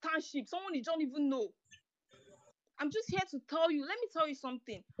stupid starship? Someone you don't even know. I'm just here to tell you. Let me tell you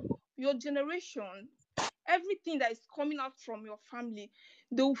something. Your generation, everything that is coming out from your family,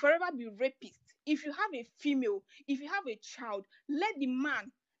 they will forever be rapists. If you have a female, if you have a child, let the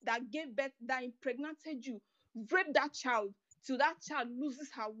man that gave birth, that impregnated you, rape that child till that child loses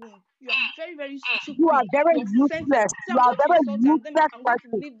her womb. You are very, very You are stupid. very Your sense. useless. See, You I'm are going to very insult you and then useless I'm going to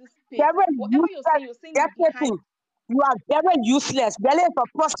person. leave this space. Very Whatever useless. you're saying is That's the behind. thing. You are very useless. Belly is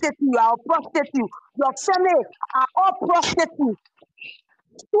a prostitute. You are a prostitute. Your family are all prostitutes.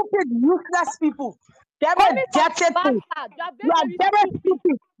 Stupid, useless people. Very Coming from dirty thing. bastard, you are You very, are very very stupid.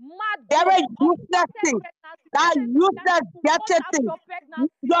 stupid. Mad goat. Very useless Aborted thing. pregnancy. That Pregnancy that useless, you cut dirty out thing. your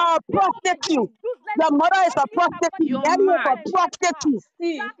pregnancy. You're a This woman, you prostitute. useless Your woman. mother is Why a you use her body prostitute. to You're Nelly is a mad. rape her? prostitute.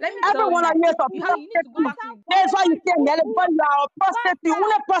 See, That let me tell Everyone you. here is a You need to go prostitute. back to That's why you say Nelly, bastard. but you are a prostitute. Who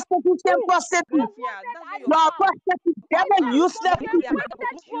Bastard. a prostitute? Prostitute. graveyard. Aborted That's where You your are a animal. prostitute. You Very are useless aborted, maybe people.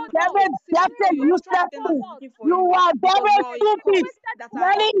 wasted Very product. see You dirty, your natural wasted useless attendants people. is product. looking for You you are because very You you're a stupid. corpse wasted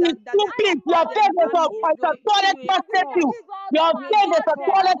Nelly product. is that That stupid. your is Your mother dead is face is a a, animal. it's a fool. toilet You a prostitute. Jesus, corpse. Your You a face is Olorun a God,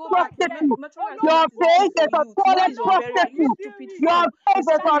 corpse. toilet Go back. Your Olorun prostitute. maternal Your attendants is looking face God. for is a you. Tomorrow toilet is your burial. You prostitute. stupid Your fool. Olorun You face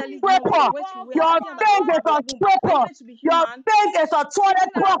is started a Nelly's mom. stripper. We're Your starting that God, she face doesn't is have a a womb. Are you stripper. meant to be Your human? face is a Are you toilet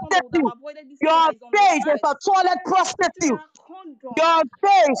using that condom that prostitute. have avoided this thing Your that is on your face is side? a toilet Using prostitute. that condom. Your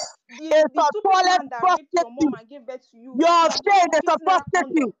face is The a stupid toilet man that raped your mom prostitute. and gave birth to you Your should have just face is stopped a using that prostitute.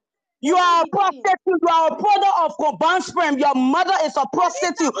 condom. You But no are a he didn't. prostitute. You are a product of combined sperm. Your mother is a for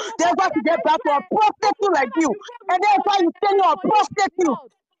this prostitute. that you That's why you wanted get that back to a sperm, it prostitute will like never you. be born And within that's your why you say you're a generation, you prostitute.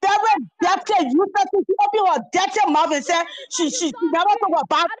 idiot. Very Bastard. dirty, useless. You open your dirty mouth and say That is why you she never talk toxic.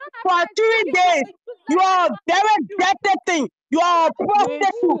 about I don't for accept you. 3 days. A You useless are a animal very like you. dirty thing. You are a Olorun You're a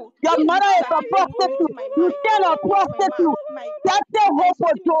prostitute. fool. Your Who is the mother fool is that a keeps prostitute. muting my You mic? stand a Don't mute my mic. prostitute. My That's the anytime you're hope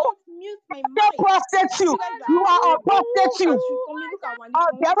for insulting me, you. don't mute my That's a mic. prostitute. You guys You are are a look prostitute. at you. Come look at Wani Oh,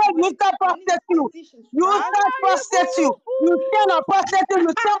 from where never to use where. that Wani is prostitute. as if she's Use mad. that prostitute. You stand on prostitute.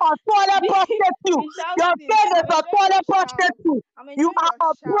 You stand on toilet prostitute. Be Your shouting. face is I'm a enjoying toilet your shout. prostitute. I'm You enjoying are your a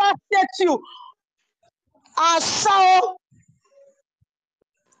shout. prostitute. And so,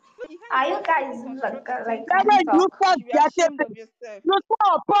 Are You you can't even guys construct a like sentence. never can use talk? that You should be dirty ashamed of thing. yourself. You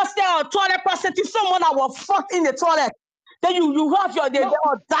saw a prostitute or toilet prostitute, someone that was fucked in the toilet. Then you have the No,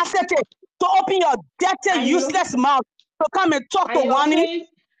 audacity to open your dirty, and useless mouth to come and talk to your Wani. face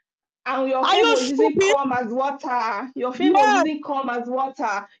And your Are you favor didn't stupid? come as water. Your favor Yes, didn't come as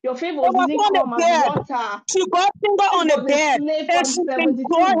water. Your favor it was didn't on the come as bed. water. She got finger She on the was a bed slave and for she the 72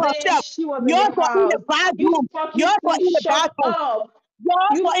 enjoyed days herself. she was in Yours the were in the house. You bathroom. fucking Yours were fool, in the shut bathroom. up.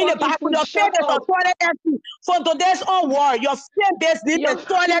 Yours You were in the fucking bathroom. fool, Your shut face is a up. toilet empty. For today's own war, your face is Your a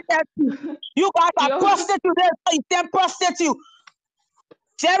toilet empty. You guys are your prostitutes. That's why you say prostitute.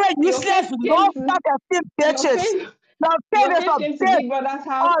 Very your useless, faith low came to self-esteem your bitches. faith Your your face is faith a came to bitch. Big Brother's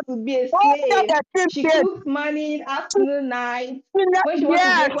house Or to be a low slave. self-esteem She bitch. cooks morning, afternoon, night. When she wants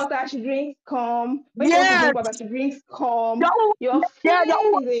to Yes, drink water, she drinks calm. When she wants to yes. drink water, she drinks Your calm. own, Your yeah, faith is a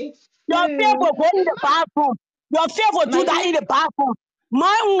your faith will fool. go in the bathroom. Your faith will do My that in faith, the bathroom.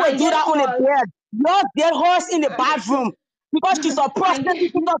 Mine will and do guess that on the what? bed. Yours get hers in the bathroom because she's a And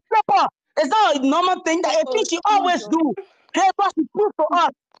prostitute, she's a stripper. It's not a normal thing that a thing Oh, she always Jesus. do. Hey, but she proved to us.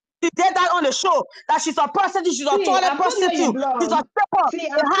 She did that on the show that she's a prostitute, she's a see, toilet I've told you where you prostitute, she's a belong. stripper. See, They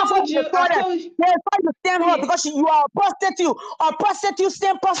have her in the I've toilet. told you. They try to stand her See, because you are a prostitute,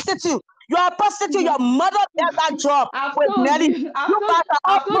 same prostitute. You are a prostitute. Your mother got that job I've with told Nelly. you. You guys are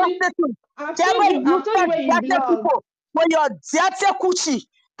all I've told you. prostitutes. I've told Very you. I've told you useless, where you dirty belong. people. When you're dirty coochie,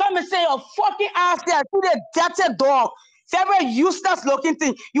 come and say your fucking ass there. See the dirty dog. Very useless looking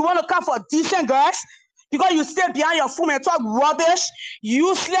thing. You want to come for decent girls? Because you stay behind your phone and talk rubbish,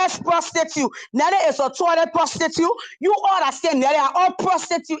 useless prostitute. Nelly is a toilet prostitute. You all that say Nelly are all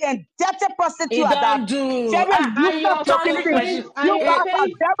prostitute and dirty prostitute It at that. don't do. Very And useless your looking Toxic thing. person. face, You It, guys are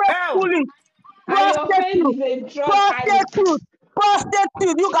very hell. foolish. and your face Prostitute. is a drug addict. Prostitute.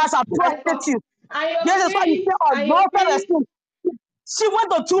 Prostitute. You guys are And your prostitute. and your This is why you say, face, oh, and no your face, self-esteem. She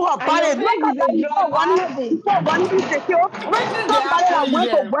went to do her and body. your Look face at is that a drug addict. before Bunny insecure. Waiting they Somebody happen that you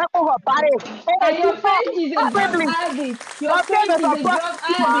went to there. work on her body. And And she your saw face is a drug horribly. addict. Your Your face famous is a a drug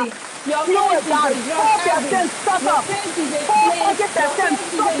prostitute. addict. Your You face is is that a drug 4% addict. shut Your up. face is a slave. Your 400%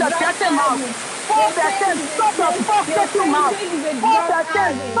 face is shut a your drug dirty mouth. addict. Your face 4% is a shut your slave. Your prostitute mouth. face is a drug 4%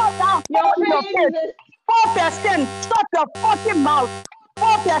 addict. shut that Your hole in your face is face. a 4% shut your fucking mouth.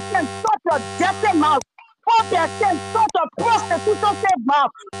 4% shut your dirty mouth. 4% shut your prostitution safe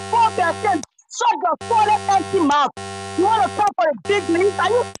mouth. 4% shut your toilet empty mouth. You want to come for a big league? Are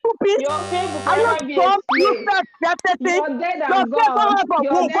you stupid? your face will Are you forever be a dumb? slave. Useless, dirty thing. You're dead Your and kid don't gone. have a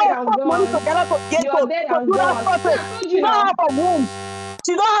You're womb. Go dead and and put money gone. together to get You're dead to do and that gone. See, process. I told She you don't now. have a womb.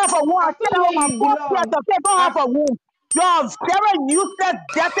 She don't have a womb. I I tell told you her where my you fourth year, belong. the kid don't I have a womb. You're very useless,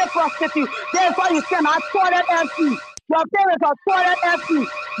 dirty prostitute. That's why you stand at toilet empty. Your parents are toilet empty.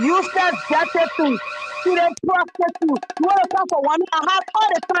 Useless, dirty thing. See the prostitute. You want to come for one? I have all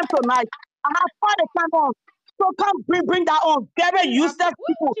the time tonight. I have all the time on. So come bring that on. Very See, useless why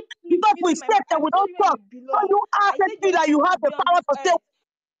people. you keep Because we muting my sit mic? and I've we told don't you where talk. you So belong. you ask I and said see you're that you supposed have to the be on power this to say, earth.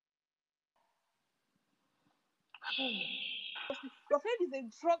 Your friend is a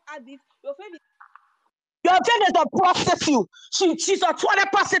drug addict. Your friend is your faith is a prostitute. She's a toilet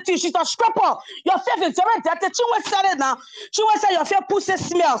prostitute. She's a stripper. Your faith is very dirty. She won't say it now. She won't say your faith pussy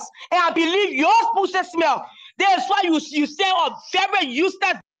smells. And I believe your pussy smell. That's why you say a very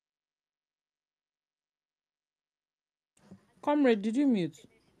useless. Comrade, did you mute?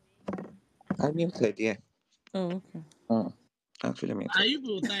 I muted, yeah. Oh, okay. Mm. Actually Are muted. you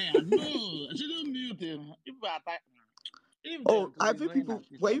people tired? No, I shouldn't mute him. People are tired. If them Oh, to be have you going people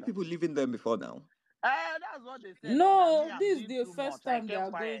at each were you other. people leaving them before now? That's what they said. Oh, that me, No, I'm this is doing the too much. first I time they kept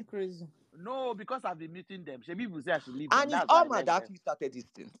are going quiet. crazy. No, because I've been muting them. She people say I should leave them. And it's That's why I Omar left that them. actually started this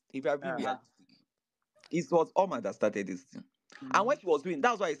thing. If you are being Uh-huh. realistic, it was Omar that started this thing. And when she was doing,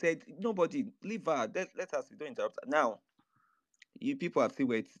 that's why I said nobody leave her. Let us don't interrupt her. Now you people are still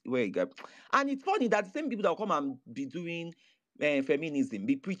where it got. And it's funny that the same people that will come and be doing feminism,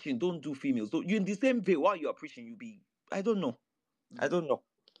 be preaching, don't do females. So you in the same way while you are preaching, you be I don't know. I don't know.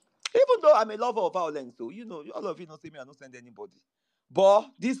 Even though I'm a lover of violence, so all of you know say me, I don't send anybody. But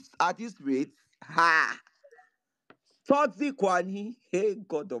this at this rate, ha Toxic Kwani, hey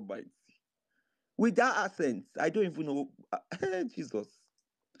God Almighty. With that accent, I don't even know.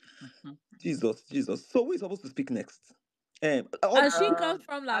 Jesus. Jesus. So who is supposed to speak next? And she comes Um,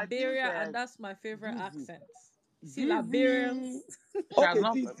 from I think Liberia, and that's my favorite Dizzy. accent. See, Dizzy. Liberians. She has Okay,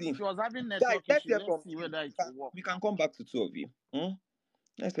 not. Dizzy. She was having Guys, network let's issue. hear Let's from see Dizzy. whether it will work We now. can come back to two of you.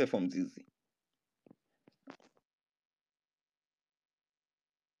 Let's hear from Dizzy.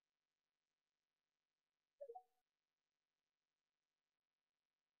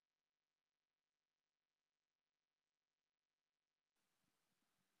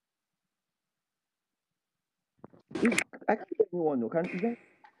 I can't hear anyone. No, can is that?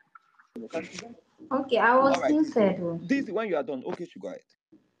 Okay, I All was right, still Dizzy. said one. Dizzy, when you are done, okay, should go ahead.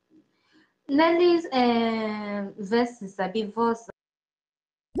 Nelly's verses, I be verse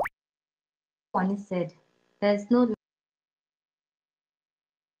one said, there's no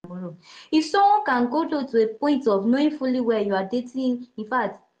tomorrow. If someone can go to a point of knowing fully well you are dating, in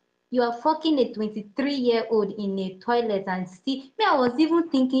fact, you are fucking a 23-year-old in a toilet and still, me, I was even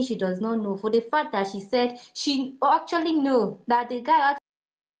thinking she does not know for the fact that she said she actually know that the guy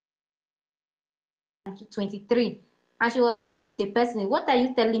actually 23 and she was the person. What are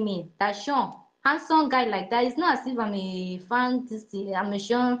you telling me? That Sean, handsome guy like that, it's not as if I'm a fan, this thing, I'm a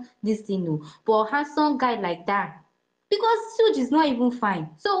Sean, this thing, no. But handsome guy like that, because Suge is not even fine.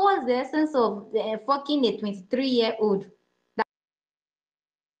 So what's the essence of fucking a 23-year-old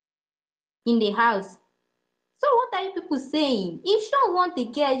in the house? So what are you people saying? If Sean want a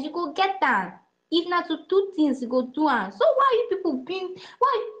girl, you go get am. If na to do things, you go do am. So why are you people being,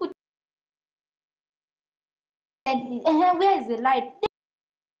 why are you people where is the light?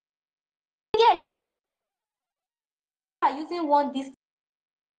 They are using one this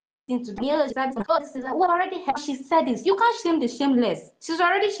thing to be oh, this is what already she said this. You can't shame the shameless. She's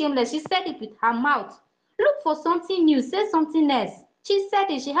already shameless. She said it with her mouth. Look for something new, say something else. She said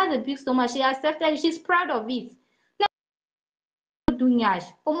it, she has a big stomach, she accepted it, she's proud of it. Let's do nyash.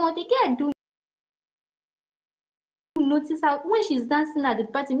 Omo, the girl do notice how when she's dancing at the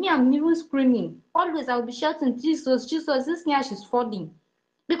party, me, I'm even screaming. Always I'll be shouting, Jesus, Jesus, this nyash is falling.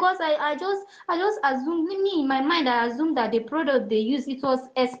 Because I just assumed, me in my mind, I assumed that the product they use, it was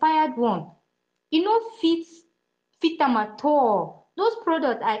expired one. E no fit am at all. Those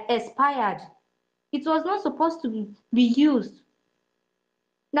products are expired. It was not supposed to be used.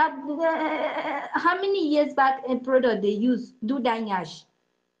 Na how many years back a product they use do dat nyash?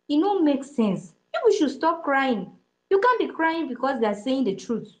 E no make sense. People should stop crying. You can't be crying because they are saying the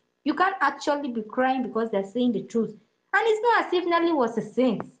truth. You can't actually be crying because they are saying the truth. And it's not as if Nelly was a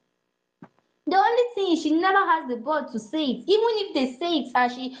saint. The only thing is she never has the balls to say it. Even if they say it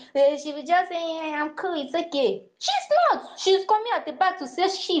and she will just say, I'm cool, it's okay. She's not. She's coming at the back to say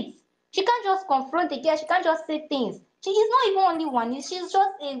shit. She can't just confront the girl. She can't just say things. She is not even only one. She's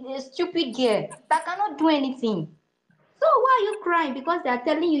just a stupid girl that cannot do anything. So why are you crying? Because they are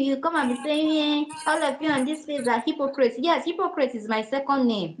telling you, you come and be saying, all of you on this face are hypocrites. Yes, hypocrite is my second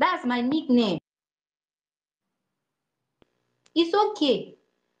name. That's my nickname. It's okay.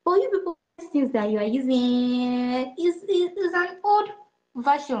 But you people, things that you are using is an old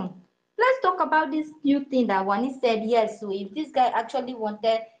version. Let's talk about this new thing that Wani said. Yes, so if this guy actually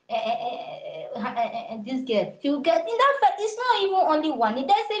wanted this girl, he will get. In that fact, it's not even only Wani.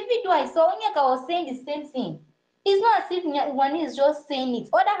 There's a video I saw. Onyeka was saying the same thing. It's not as if Wani is just saying it.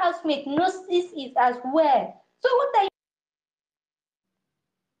 Other housemates notice it as well. So what are you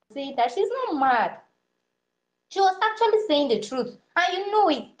saying that she's not mad? She was actually saying the truth, and you know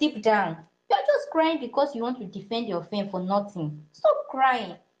it deep down. You are just crying because you want to defend your fame for nothing. Stop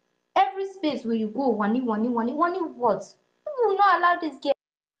crying. Every space where you go, wani, wani, wani, wani, what? You will not allow this girl.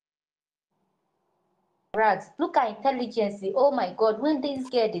 Rats, look at intelligence. Oh my God, when this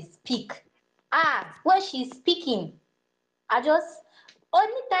girl they speak, when she's speaking, I just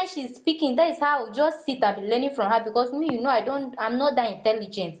only time she's speaking, that is how I'll just sit and be learning from her because me, I'm not that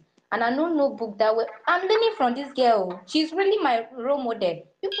intelligent and I don't know book that well. I'm learning from this girl. She's really my role model.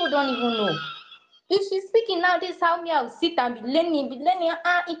 People don't even know. If she's speaking now, this is how me I'll sit and be learning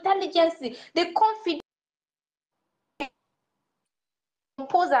intelligence, the confidence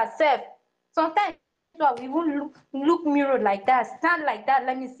compose herself. Sometimes I will even look mirror like that, stand like that,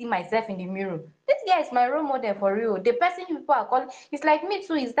 let me see myself in the mirror. This guy is my role model for real. The person people are calling, it's like me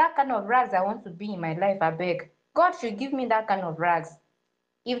too, is that kind of rags I want to be in my life, I beg. God should give me that kind of rags.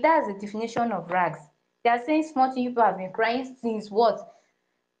 If that's the definition of rags. They are saying small thing people have been crying since what?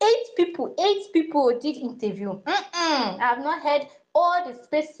 Eight people did interview. I've not heard all the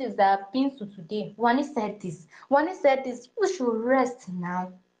spaces that I've been to today. One said this. One said this. People should rest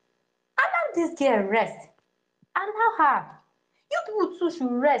now. Allow this girl rest. Allow her. You people too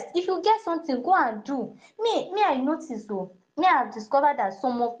should rest. If you get something, go and do. Me I notice oh, me I have discovered that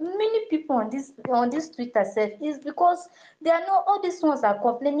some of many people on this Twitter sef is because they are not all these ones are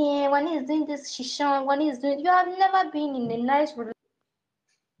complaining. One is doing this shisha, one is doing. You have never been in a nice relationship.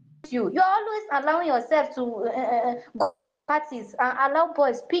 You're always allowing yourself to go parties and allow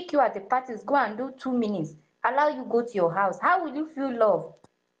boys pick you at the parties, go and do 2 minutes, allow you go to your house. How will you feel love?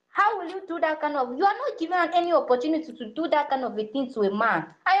 How will you do that kind of, you are not given any opportunity to do that kind of a thing to a man.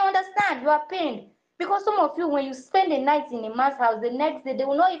 I understand you are pained because some of you, when you spend the night in a man's house, the next day they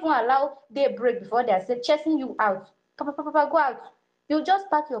will not even allow day break before they are chasing you out. Papa, papa, go out. You just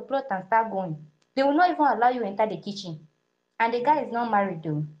pack your cloth and start going. They will not even allow you enter the kitchen. And the guy is not married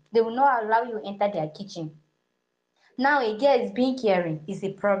though. They will not allow you enter their kitchen. Now a girl is being caring is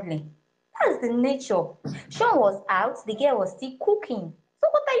a problem. That's the nature. Sean was out, the girl was still cooking. So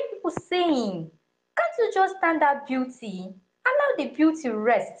what are you people saying? Can't you just stand that beauty? Allow the beauty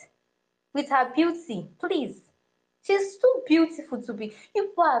rest with her beauty, please. She's too beautiful to be.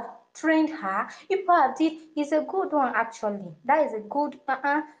 People have trained her. People have did. It's a good one actually. That is a good.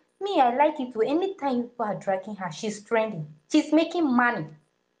 Me, I like it too. Anytime people are dragging her, she's trending. She's making money,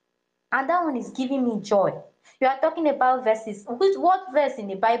 and that one is giving me joy. You are talking about verses. What verse in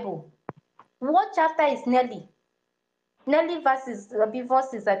the Bible? What chapter is Nelly? Nelly verses, abi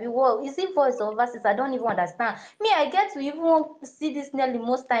what? Is it voice or verses? I don't even understand. Me, I get to even see this Nelly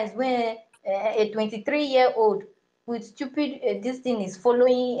most times when a 23-year-old with stupid this thing is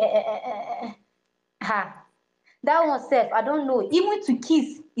following her. That one sef, I don't know. Even to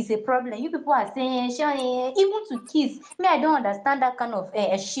kiss is a problem. You people are saying even to kiss, me I don't understand that kind of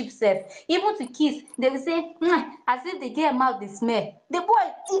sheep sef. Even to kiss, they will say as if the girl mouth dey smell. The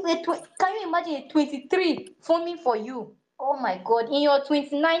boy, can you imagine a 23 forming for you? Oh my God, in your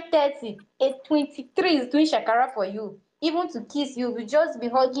 29, 30, a 23 is doing shakara for you. Even to kiss, you will just be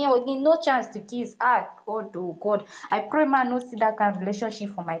hugging, no chance to kiss. God, oh God. I pray man no see that kind of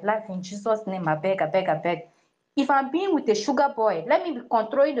relationship for my life in Jesus' name. Abeg, abeg, abeg. If I'm being with a sugar boy, let me be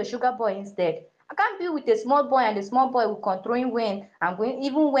controlling the sugar boy instead. I can't be with a small boy and the small boy will controlling when I'm going,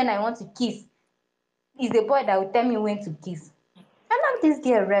 even when I want to kiss. It's the boy that will tell me when to kiss. Allow this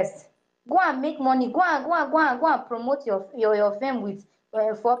girl rest. Go and make money. Go and promote your firm with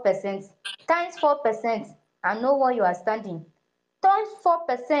 4%. Times 4% and know where you are standing. Times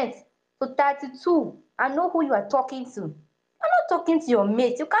 4% to 32 and know who you are talking to. You're not talking to your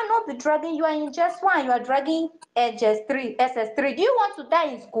mate. You cannot be dragging. You are in just one. You are dragging JS3, SS3. Do you want to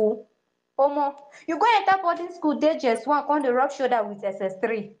die in school? Omo, you go enter boarding school dey JS1 come dey rub shoulder with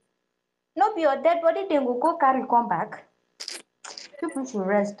SS3. No be your dead body dem go carry come back. People should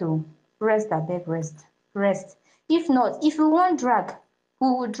rest oo. Rest abeg rest. Rest. If not, if you wan drag, we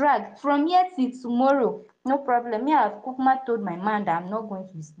will drag from here till tomorrow. No problem. Me I have kukuma told my man that I'm not going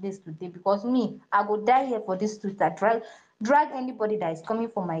to his place today because me I go die here for dis street. I drag anybody that is coming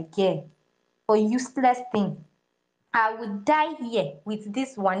for my girl for useless thing. I will die here with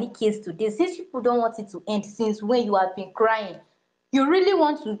this Wani case today. Since people don't want it to end, since when you have been crying, you really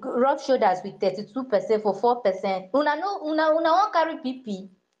want to rub shoulders with 32% for 4%. Una wan carry PP.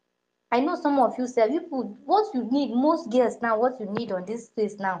 I know some of you sef, people, what you need, most girls now, what you need on this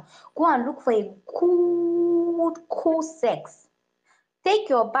space now, go and look for a cool sex. Take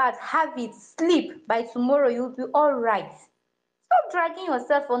your bath, have it, sleep. By tomorrow, you'll be all right. Stop dragging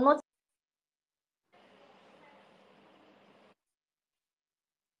yourself for nothing.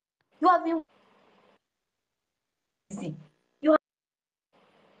 You have been busy. You have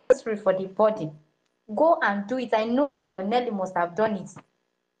necessary for the body. Go and do it. I know Nelly must have done it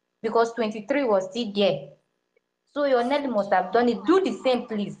because 23 was still there. So your Nelly must have done it. Do the same,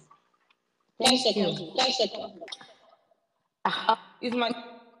 please. Thank you. Is my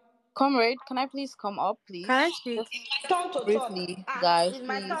comrade, can I please come up, please? Can I speak? Just Turn to talk. briefly, guys, It's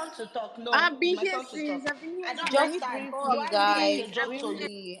my please. turn to talk. No, I've it's been my here turn to talk. since. I've been here I don't since. I have Just need to time. go. Do briefly, I've I been need to here. guys. interject I've to been here. you?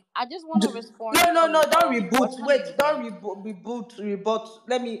 Briefly. I just want to respond No, no, no, to don't reboot. what Wait, she don't said. reboot.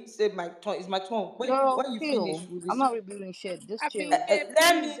 Let me say my turn. It's my turn. Girl, When you finish, chill. we'll I'm listen. not rebuilding shit. Just I've been chill. here,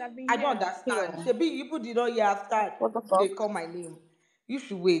 Let me. please. I've been I don't here. understand. Chill. Shebi, you did not hear after What the they fuck? call my name. You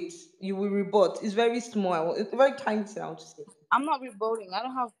should wait. You will rebut. It's very small. It's a very tiny thing I want to say. I'm not rebuilding. I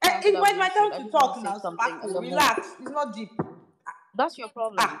don't have time for It's that my bullshit. time I to just want to talk say now. something in Sparkle, the moment. relax. It's not deep. That's your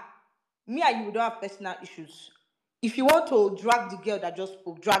problem. Me and you don't have personal issues. If you want to drag the girl that just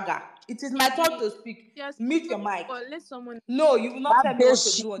spoke, drag her. It is my turn to speak. Yes, Mute your mic. but let someone. No, you will not That tell me what to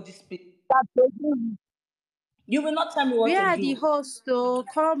bitch, do on this speech. that bitch. You will not tell me We what to are the do. host, so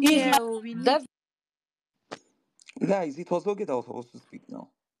come Is here. my We need. That's Guys, it was okay that I was supposed to speak now.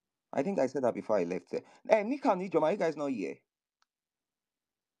 I think I said that before I left. Hey, Nika and Ijoma, you guys not here?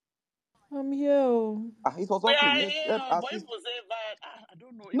 I'm here. Oh. It was We okay. are Let's here, but if assist. we say that, I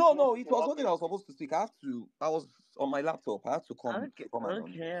don't know if No, you want no, to it go was up okay that I and was speak. supposed to speak. I was on my laptop. I had to come Okay, before my own.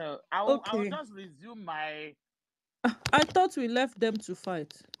 okay. I will Okay. just resume my I thought we left them to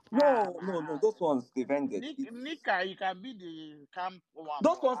fight. No, no, no. Those ones they've ended. Nika, you can be the camp one.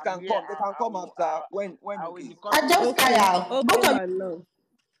 Those Oh. ones I'm can here. come. They can come after when I will okay be is done. I cutting just the carry Okay. out. program. Okay, Both of my love.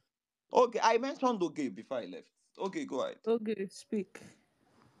 Okay, I mentioned okay before I left. Okay, go ahead. Okay, speak.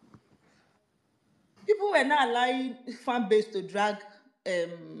 people were not allowing fan base to drag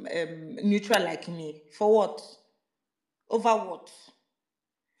neutral like me. For what? Over what?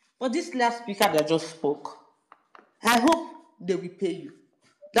 But this last speaker that just spoke, I hope they will pay you.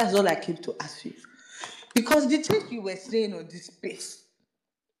 That's all I came to ask you. Because the things you were saying on this space,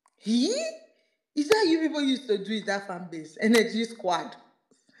 He? Is that you people used to do in that fan base? Energy squad.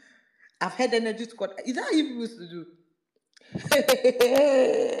 I've heard energy squad. Is that how you people used to do?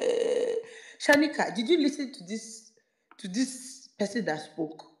 Shanika, did you listen to this person that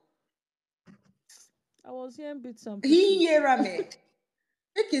spoke? I was hearing bits and He pieces. hear me.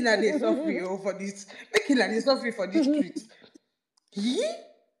 Making that they suffer for this. Making that they suffer for this street. He?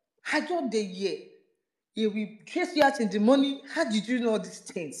 I don't the year. Yeah, we trace you out in the money. How did you know these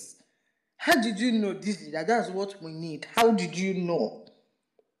things? How did you know this? That's what we need. How did you know?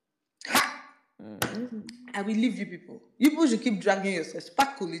 I will leave you people. You people should keep dragging yourself.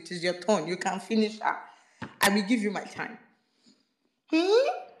 Sparkle, it is your turn. You can finish her. I will give you my time.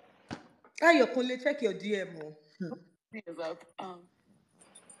 Ah, your Kunle, check your DM.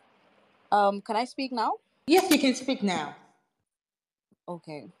 Can I speak now? Yes, you can speak now.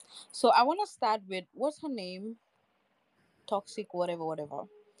 Okay. So I want to start with what's her name? Toxic, whatever.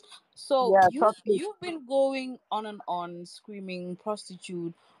 So Yeah, toxic. you've been going on and on screaming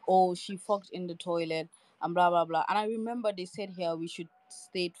prostitute, oh she fucked in the toilet and blah blah blah. And I remember they said here we should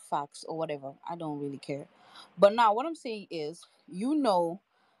state facts or whatever. I don't really care. But now what I'm saying is, you know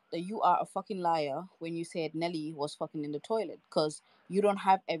that you are a fucking liar when you said Nelly was fucking in the toilet, because you don't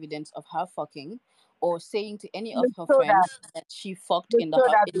have evidence of her fucking or saying to any of Let's her show that. friends that she fucked Let's in the show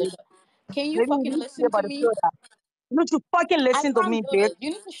that, in the. bitch. Can you Maybe you fucking need to say listen to about the me? show that. You need to fucking I listen to can't me, do bitch. this. You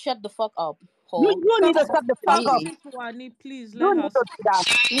need to shut the fuck up, You whore. you need to shut the fuck Talk up. Really. to Wani, please You let need her to speak. do that.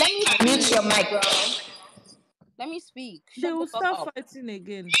 Let me Mute speak, your mic. girl. Let me speak. They Shut the will fuck start up. fighting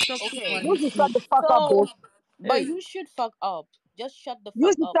again. Talk to Okay. You Wani, should shut please. the fuck up, So, bitch. but Hey, you should fuck up. Just shut the You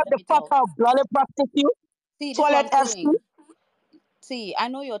fuck should up. shut Let the me fuck talk. up, bloody prostitute. See, this is what Toilet I'm FC. saying. See, I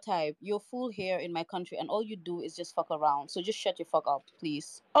know your type. You're full here in my country, and all you do is just fuck around. So just shut your fuck up,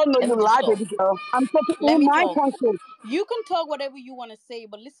 please. Oh no, Let you me just lie, talk. baby girl. I'm talking Let in me my talk. country. You can talk whatever you want to say,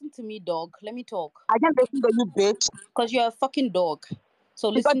 but listen to me, dog. Let me talk. I can't listen to you, bitch, Because you're a fucking dog. So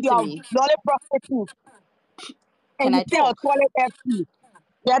because listen you to are me. bloody prostitute and Can you I stay on talk? toilet FC.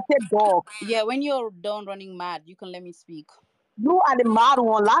 That's a dog. Yeah, when you're done running mad, you can let me speak. You are the mad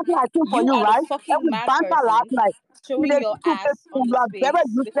one. Last night I came for You you, are the right? fucking Every mad banter last person night. You showing the your stupid ass fool. on the You are very space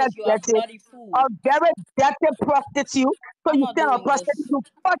useless, because you are a dirty. bloody A fool. very dirty prostitute. So I'm you not stay on a doing prostitute. this. You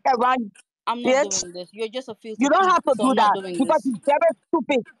fuck around, I'm not bitch. doing this. You're just a You filthy don't pig, have to so do I'm not that doing because this. you're very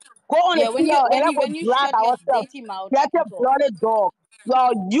stupid. Go on the Yeah, when you TL and when let's you go when you drag shut your ourselves. dirty mouth, I That's a can talk. bloody dog. You're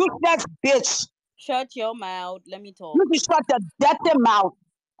a useless bitch. Shut your mouth. Let me You talk. can shut your dirty mouth.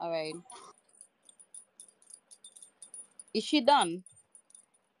 All right. Is she done?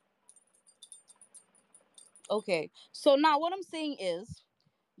 Okay. So now what I'm saying is,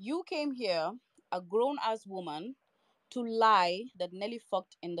 you came here, a grown ass woman, to lie that Nelly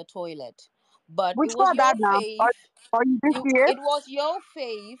fucked in the toilet. But Which it was one your that now? fave. Are you this year? It was your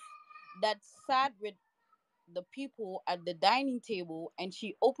fave that sat with the people at the dining table, and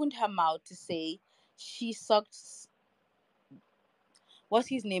she opened her mouth to say she sucked, what's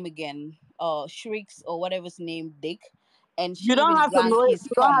his name again? Shrieks or whatever his name, Dick. And she You don't even have to drank know it. his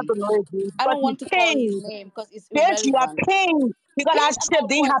You don't have cum. to know it, bitch. I But don't you want to call his pain. name because it's Bitch, you are irrelevant. pain. Because Pain that shit about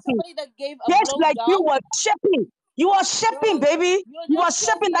didn't what? happen. Somebody that gave a Bitch, like you blowjob? were shipping. You were shipping, Girl, baby. you're You were just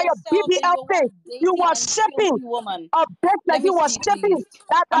shipping telling that your yourself that BBL you're thing. one You dainty were and shipping. filthy woman. A bitch like Let me you was speak, shipping. please.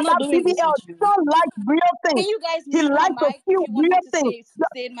 I'm not That doing this BBL with you. don't like real things. Can you guys He mute her likes to mic if feel you want me real to things.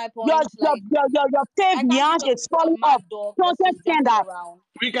 say my point? Like, Your tape I can't be yansh talking is to a falling off. mad dog Don't that's just stand jumping that. around.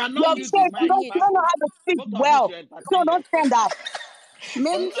 We cannot Your Let me mute the tape, speak mic, on you it. don't know Sparkle. how to speak Both of you well. should So entertain don't stand yourself. that.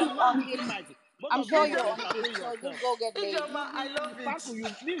 Maybe You she's cannot on mute it. mic. Both I'm of you sure should you're Ijeoma, on it. entertain So just yourself. go get laid. I love it. Sparkle, you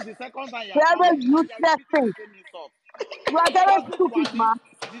this is the second time you are Very coming and you are useless repeating the thing. same insult. You are very Was it stupid, Wani? man.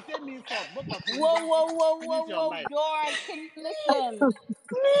 The same insult. Both of you Whoa, whoa, whoa, whoa, finish your whoa, mic. George, can you listen? Ijeoma,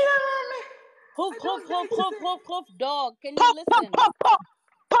 Hoof, I hoof, don't hoof, get hoof, it. hoof, hoof, dog. Can you Pop, pop, listen? pop, pop.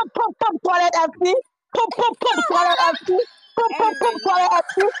 Pop, pop, pop, toilet FC. Pop, pop, pop, toilet FC. Pop, pop, pop, Anyways, toilet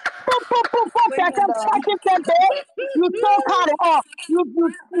FC. Pop, pop, pop, pop, when you're person done. fucking tempe. You so hard it off.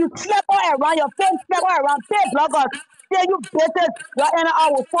 You slap all around your face, slap all around, say bloggers. Say you bitches, you're in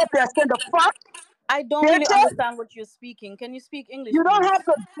our 4%. The fuck, I don't really bitches? understand what you're speaking. Can you speak English, You don't please? have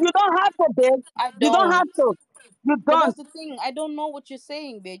to, bitch. I You don't have don't. to. You But don't. that's the thing. I don't know what you're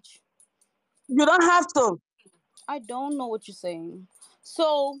saying, bitch. You don't have to. I don't know what you're saying.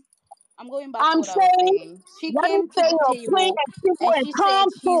 So I'm going back to I'm what I was saying, saying. She let me came to say the your plain table and simple and and she calm said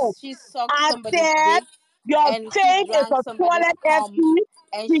tone. she sucked I somebody's said dick your and she thing is drank a somebody's toilet cum FC.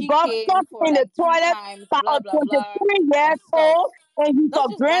 and She she got came stuck for in the like 2 toilet times, by blah a blah blah 23 and years stuff. old. and he's That's a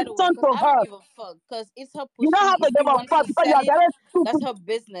just by the way, grandson because to I her. don't give a fuck. Because it's her You don't pussy. have to If give she a wants fuck to because sell you're it, very that's stupid. her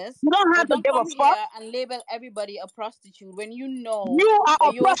business. You don't have But to don't give a come fuck. here and label everybody a prostitute when you know You are a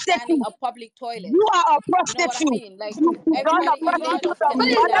that you are standing prostitute. a public toilet. You are a You know what I prostitute. mean? Like You join a everybody in here prostitute just and Who telling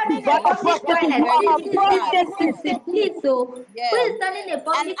is you marry that to standing in pussy a get a is public prostitute. is You toilet? very are a Sis, sis, sis, sis, bad. sis, prostitute. sis, please, so who Yeah. is standing in a And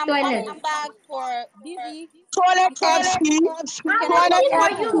public I'm toilet? coming back for Busy. Toilet I'm coming back MC. for you I'm cannot Toilet waiting fucking for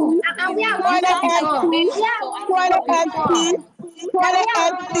talk. MC. you. And we are You Toilet waiting sound for like a God. MC. We baby, are so I don't waiting want Toilet to for waste you, my MC. God. time. Now we Toilet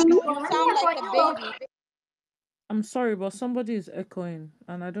are waiting MC. for You God. I'm sound here like for a you. baby. I'm sorry, but somebody is echoing,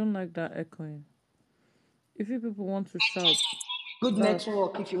 and I don't like that echoing. If you people want to shout, Good that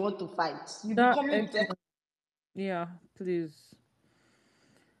network if you want to fight. You be that coming with echoing, yeah, please.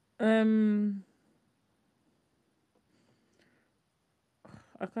 Um,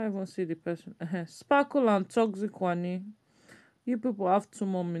 I can't even see the person. Sparkle and Toxic Wani. You people have 2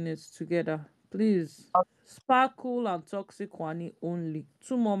 more minutes together, please. Sparkle and Toxic Wani only.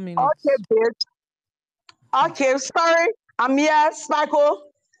 2 more minutes. Okay, bitch. Okay, sorry. I'm here, Sparkle.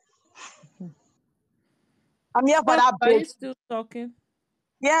 I'm here for Sparkle, that are you bitch. still talking?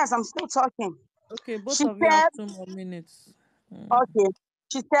 Yes, I'm still talking. Okay, both She of you have said, 2 more minutes. okay.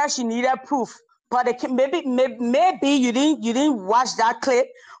 She said she needed proof. But maybe you didn't watch that clip,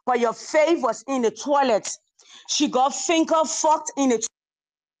 but your face was in the toilet. She got finger fucked in the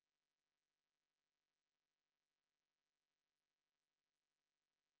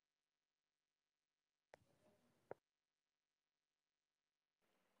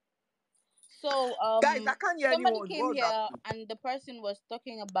So Guys, I can't hear somebody anyone. came What's here happening? and the person was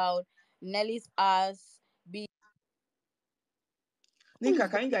talking about Nelly's ass being Who Nika,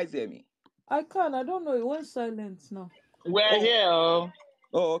 is that? can you guys hear me? I can. I don't know. It went silent now. We're Oh, here. Oh.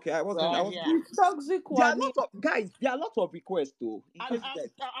 oh, okay. I We're wasn't. here. It's Toxic There are Wani. lots of guys. There are lots of requests though. In And case you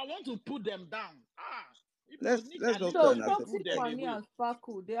guys, I want to put them down. People, let's Nika, just Nika, go So and you should accept put Toxic them it. Wani away. and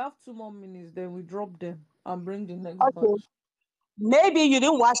Sparkle, they have 2 more minutes. Then we drop them and bring the next okay. batch. Maybe you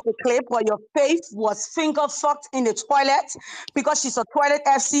didn't watch the clip, but your face was finger fucked in the toilet because she's a toilet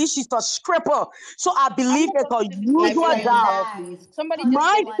FC. She's a stripper. So I I'm believe not it's her talking to this It's lady usual a job. anymore, lie. please. Somebody just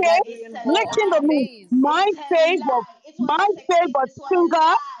My Toxic get this Wani, face, it's Nigerian a boy listen off to my lie. me. face. My It's a face was lie. It was not a clip. was It was a finger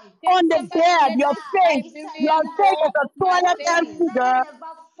lie. Can on the somebody It's a bed. get Your this lie. face, It's a your Nigerian face boy is lie. a off my toilet Toxic face? MC, Nelly girl.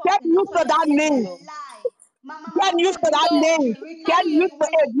 never Get fucked in the used to toilet. that It's name. a So lie. Get Mama used said to that so name. Get retell your used to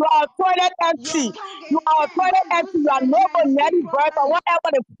it. You are a toilet your MC. tongue You is are a 10. Go toilet and do MC. You are no surgery and Nelly speak Bird or properly. whatever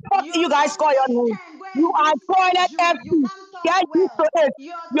the fuck Your you guys tongue call your is name. 10. Go You and are do a toilet surgery. You MC. can't Get talk used to well. it.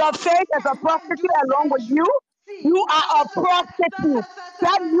 Your Your tongue is face is a 10. Go and do prostitute along with you. surgery. You See, are a prostitute.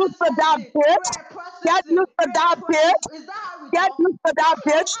 Get used to that surgery. bitch. We're a Get prostitute. used to We're a that bitch. prostitute. Is that how we Get talk? used to that Talk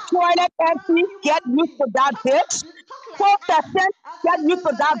like bitch. us. Toilet You are empty. not Get human used to being. that bitch. Talk like Full us. percent. Get used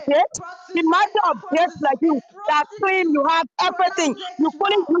to that bitch. It's Imagine a not bitch like prostitute. you It's that claim you prostitute. have everything. Pronounce You it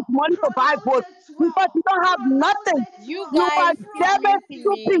couldn't use well. money to buy Pronounce goods it because well. you don't have Pronounce nothing. it you You well. are guys It's keep very muting prostitute.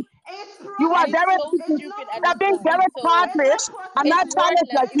 stupid. me. It's You are And it's very so prostitute. stupid. It's stupid not at You're this being point. very prostitute. So It's not childish. I'm it's not prostitute. childish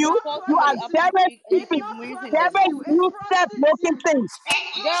worthless like if It's you. you not call You are somebody up and prostitute. very speak and you It's stupid. keep not muting them. Very prostitute. It's useless looking prostitute. things.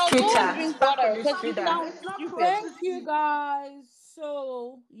 It's Girl, go and Sweetheart, prostitute. drink sparkle water is because you Frida. Prostitute. sound It's not stupid. Thank you, prostitute. guys.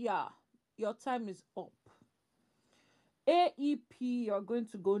 So, yeah, your time is up. AEP, you're going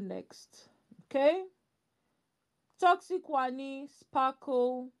to go next. Okay? Toxic Wani,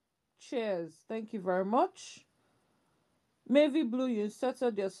 Sparkle, cheers. Thank you very much. Navy Blue, you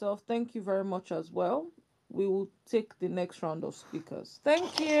inserted yourself. Thank you very much as well. We will take the next round of speakers.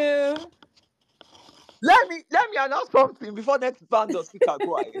 Thank you. Let me announce something before next band or speaker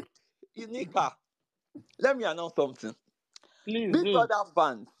go ahead. Nika, let me announce something. Please Big do. Brother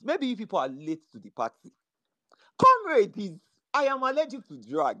fans, maybe you people are late to the party. Comrades, I am allergic to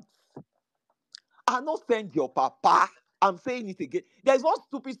drugs. I not send your papa. I'm saying it again. There's one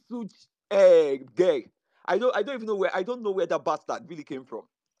stupid suit girl. I don't even know where I don't know where that bastard really came from.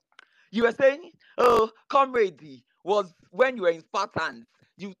 You were saying, oh, comrade was when you were in Spartans.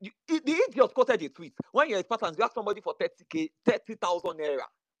 The idiot quoted a tweet. When you're in Spartans, you ask somebody for 30K, 30,000 naira.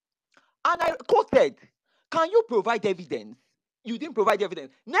 And I quoted, can you provide evidence? You didn't provide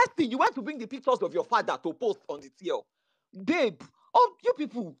evidence. Next thing, you went to bring the pictures of your father to post on the TL. Babe, oh, you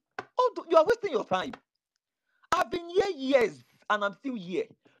people, oh, you are wasting your time. I've been here years and I'm still here.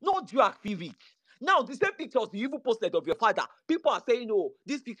 No drag fee reach. Now, the same pictures you even posted of your father, people are saying, oh,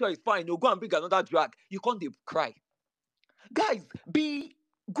 this picture is fine. Oh, go and bring another drag. You can't they cry. Guys,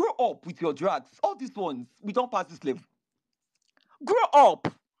 grow up with your drags. All these ones, we don't pass this level. Grow up.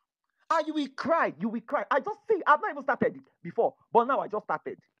 And you will cry. You will cry. I just see, I've not even started it before, but now I just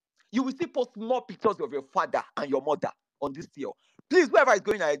started. You will still post more pictures of your father and your mother on this TL. Please, whoever is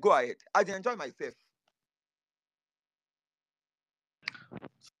going ahead, go ahead. I enjoy myself.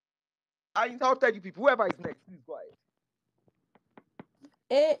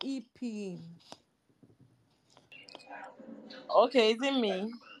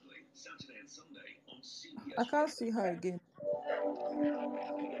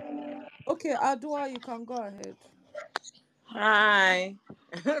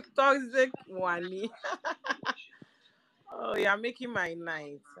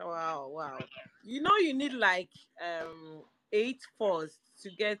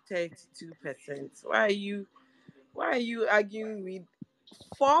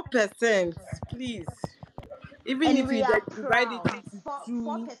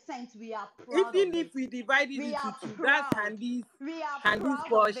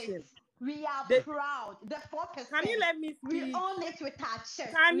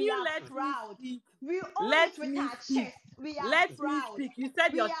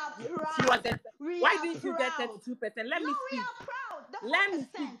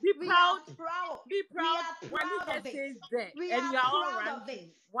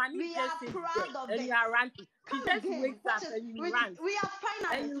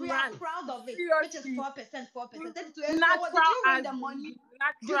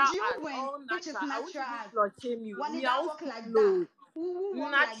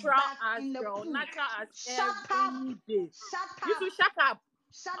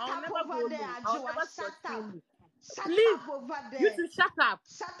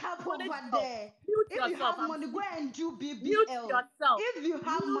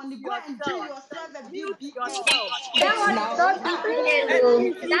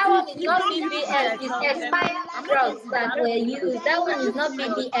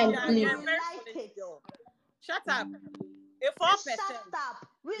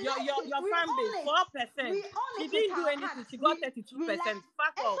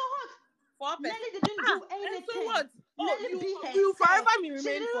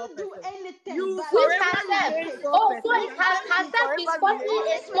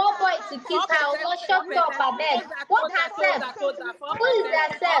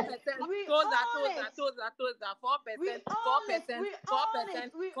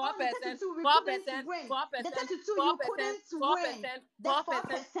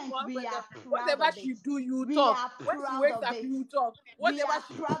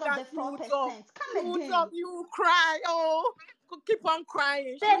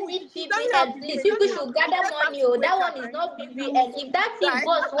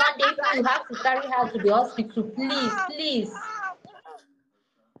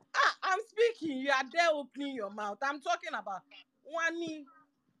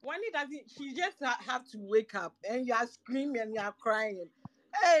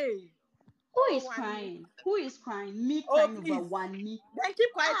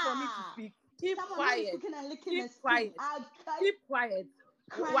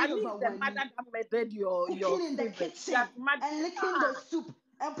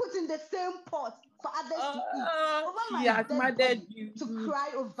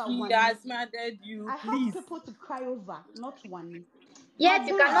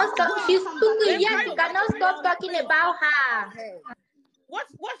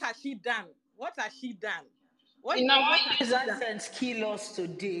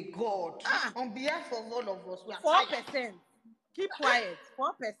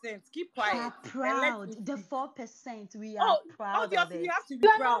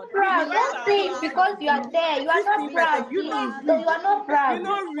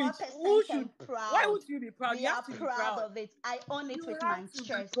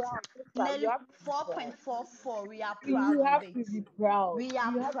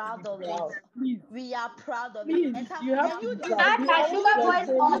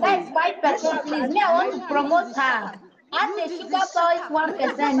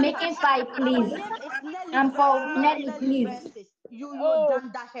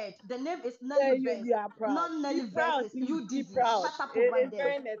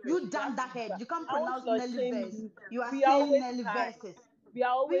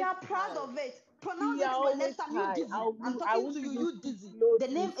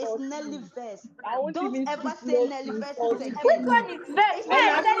 Which one is first? And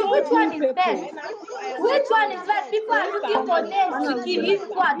I I tell you, saw which one is newspaper. first? Which one is first? People are looking for names to give. If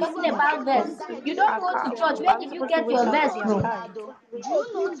people are talking about verse, you don't go to church. Where did you get your verse from? Do you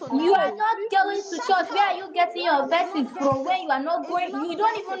know You are tonight? not going to church. Where are you getting your verses from? When you are not going, you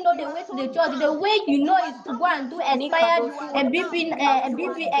don't even know the way to the church. The way you know is to go and do expired You are a scam. BP, You are a you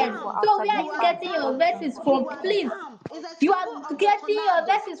are BBN. scam. So where are You you are getting your scam. verses You from? are Please. scam. It's a You symbol are of the getting your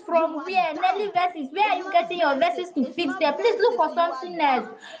tornado. verses You from are where? Nelly done. verses. Where are It's you not getting your verses verses. to It's fix not them? Please look verses. for You are something else.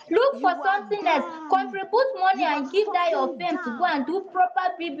 done. Look for You are something else. done. Contribute money You are and give that your fucking fame to go done. and do proper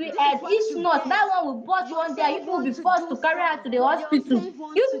BBL. This is what If you not, get. that one will burst Your one day. You fave people will want be to forced do to carry her some. to the Your hospital. fave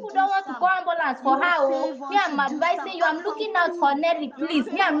want You to people do don't want to some. call ambulance for Your her. Oh, fave me, want I'm to do some. advising you. I'm Afam looking out for cool. Nelly, Your please.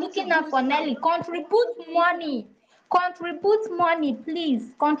 Me, fave I'm want to looking out do for some. Nelly. Contribute money. Contribute money, please.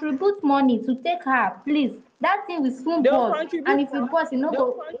 Contribute money to take her, please. That thing will soon They'll burst. And contribute if for it how burst, you know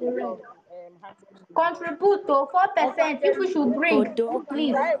they'll go. contribute for how many million? Contribute to Of my 4%. People should bring,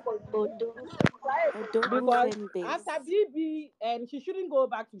 please. Odogu, try for Odo, Odogu because fan after base. BB, and she shouldn't go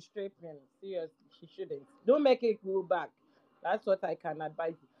back to stripping. Seriously, she shouldn't. Don't make it go back. That's what I can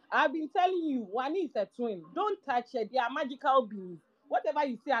advise you. I've been telling you, one is a twin. Don't touch it. They are magical beings. Whatever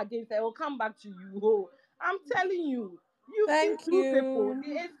you say against her will come back to you. Oh, I'm telling you. Thank You people,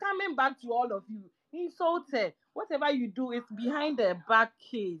 you. it's coming back to all of you. Insulted. Whatever you do, it's behind the back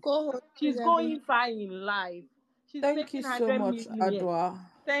case. Co-host, She's going far in life. She's Thank you making so 100 much, million. Adwa.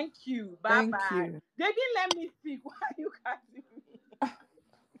 Thank you. Bye Thank bye. you. They didn't let me speak. Why are you cutting me?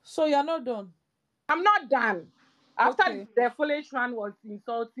 So you're not done. I'm not done. After Okay. the foolish one was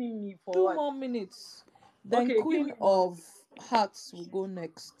insulting me for 2 more minutes. what? Then Okay, give Queen me more. of Hearts will go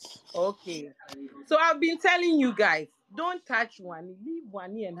next. Okay. So I've been telling you guys, don't touch one. Leave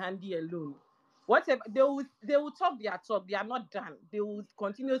one and handy alone. Whatever they will talk their talk. They are not done. They will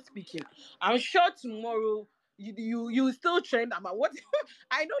continue speaking. I'm sure tomorrow you still trend about what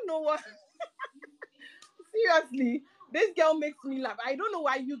I don't know what. Seriously, this girl makes me laugh. I don't know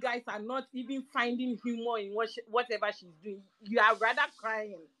why you guys are not even finding humor in whatever she's doing. You are rather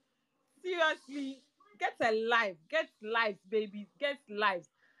crying. Seriously, get a life. Get lives, babies. Get lives.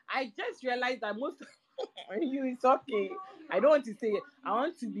 I just realized that most you it's okay. I don't want to say it. I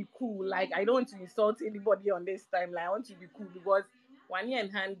want to be cool. Like I don't want to insult anybody on this time. Like I want to be cool because one year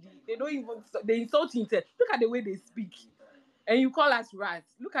and handy. They don't even they insult themselves. Look at the way they speak. And you call us rats.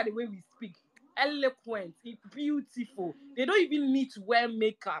 Look at the way we speak. Eloquent, beautiful. They don't even need to wear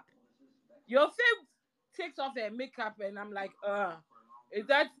makeup. Your face takes off her makeup, and I'm like, is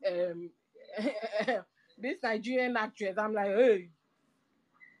that this Nigerian actress? I'm like, hey,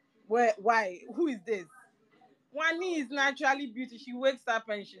 where? Why? Who is this? Wani is naturally beauty. She wakes up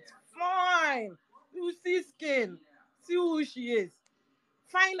and she's fine. You see skin. See who she is.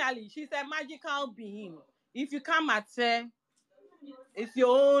 Finally, she's a magical being. If you come at her, it's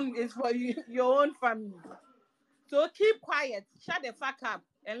your own. It's for you, your own family. So keep quiet. Shut the fuck up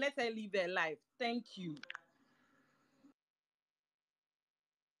and let her live her life. Thank you.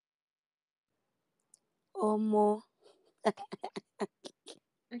 Omo.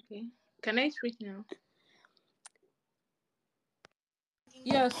 Okay. Can I speak now?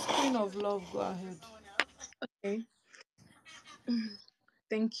 Yes, Queen of Love, go ahead. Okay.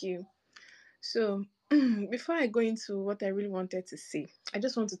 Thank you. So, before I go into what I really wanted to say, I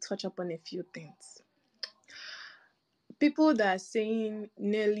just want to touch upon a few things. People that are saying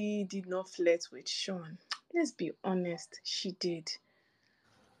Nelly did not flirt with Sean. Let's be honest, she did.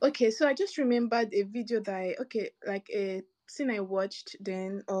 Okay, so I just remembered a video that like a scene I watched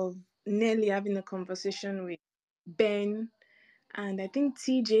then of Nelly having a conversation with Ben and I think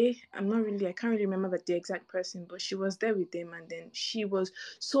TJ, I can't really remember the exact person, but she was there with them and then she was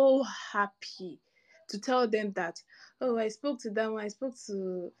so happy to tell them that, oh, I spoke to them, I spoke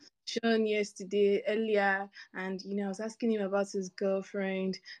to Sean yesterday earlier, and I was asking him about his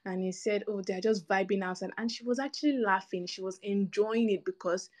girlfriend, and he said, oh, they're just vibing outside, and she was actually laughing, she was enjoying it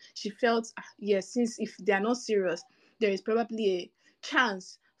because she felt, yes, since if they're not serious, there is probably a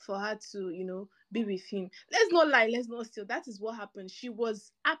chance for her to, be with him. Let's not lie, let's not steal. That is what happened. She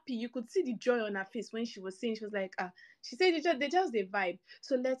was happy. You could see the joy on her face when she was saying, she was like, she said they just they vibe.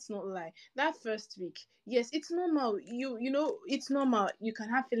 So let's not lie. That first week, yes, it's normal. You know, it's normal. You can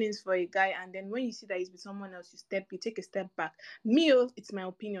have feelings for a guy, and then when you see that he's with someone else, you take a step back. Me, it's my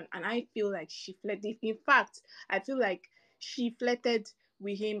opinion, and I feel like she flirted. In fact, I feel like she flirted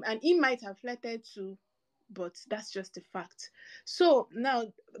with him, and he might have flirted too, but that's just a fact. So now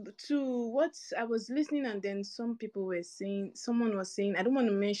to what I was listening, and then someone was saying, I don't want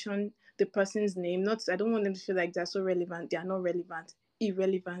to mention the person's name, not I don't want them to feel like they're so relevant. They are not relevant,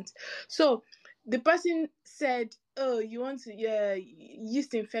 irrelevant. So the person said, oh, you want to, yeah,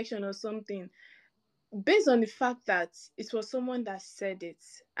 yeast infection or something, based on the fact that it was someone that said it,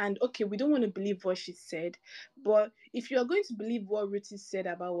 And okay, we don't want to believe what she said, but if you are going to believe what Ruthie said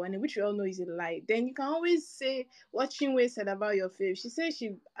about Wani, which we all know is a lie, then you can always say what Chinwe said about your fave. She says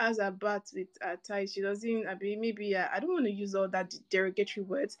she has a bat with her ties. She doesn't, I mean, maybe, I don't want to use all that derogatory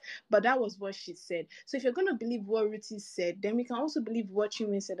words, but that was what she said. So if you're going to believe what Ruthie said, then we can also believe what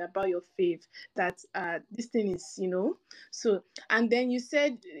Chinwe said about your fave, that this thing is, so, and then you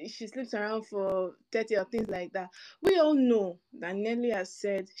said she sleeps around for 30 or things like that. We all know that Nelly has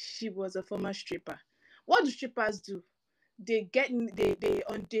said she was a former stripper. What do strippers do? They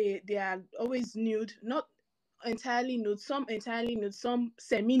are always nude, not entirely nude, some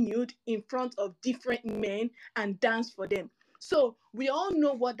semi-nude in front of different men and dance for them. So we all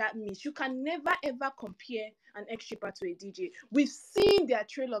know what that means. You can never ever compare an ex-stripper to a DJ. We've seen their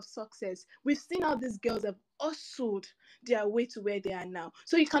trail of success. We've seen how these girls have hustled their way to where they are now.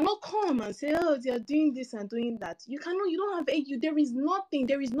 So you cannot come and say, oh, they're doing this and doing that. You don't have there is nothing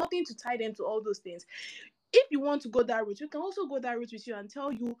to tie them to all those things. If you want to go that route, we can also go that route with you and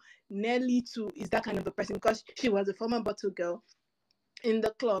tell you Nelly too is that kind of a person, because she was a former bottle girl in the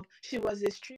club. She was a stripper.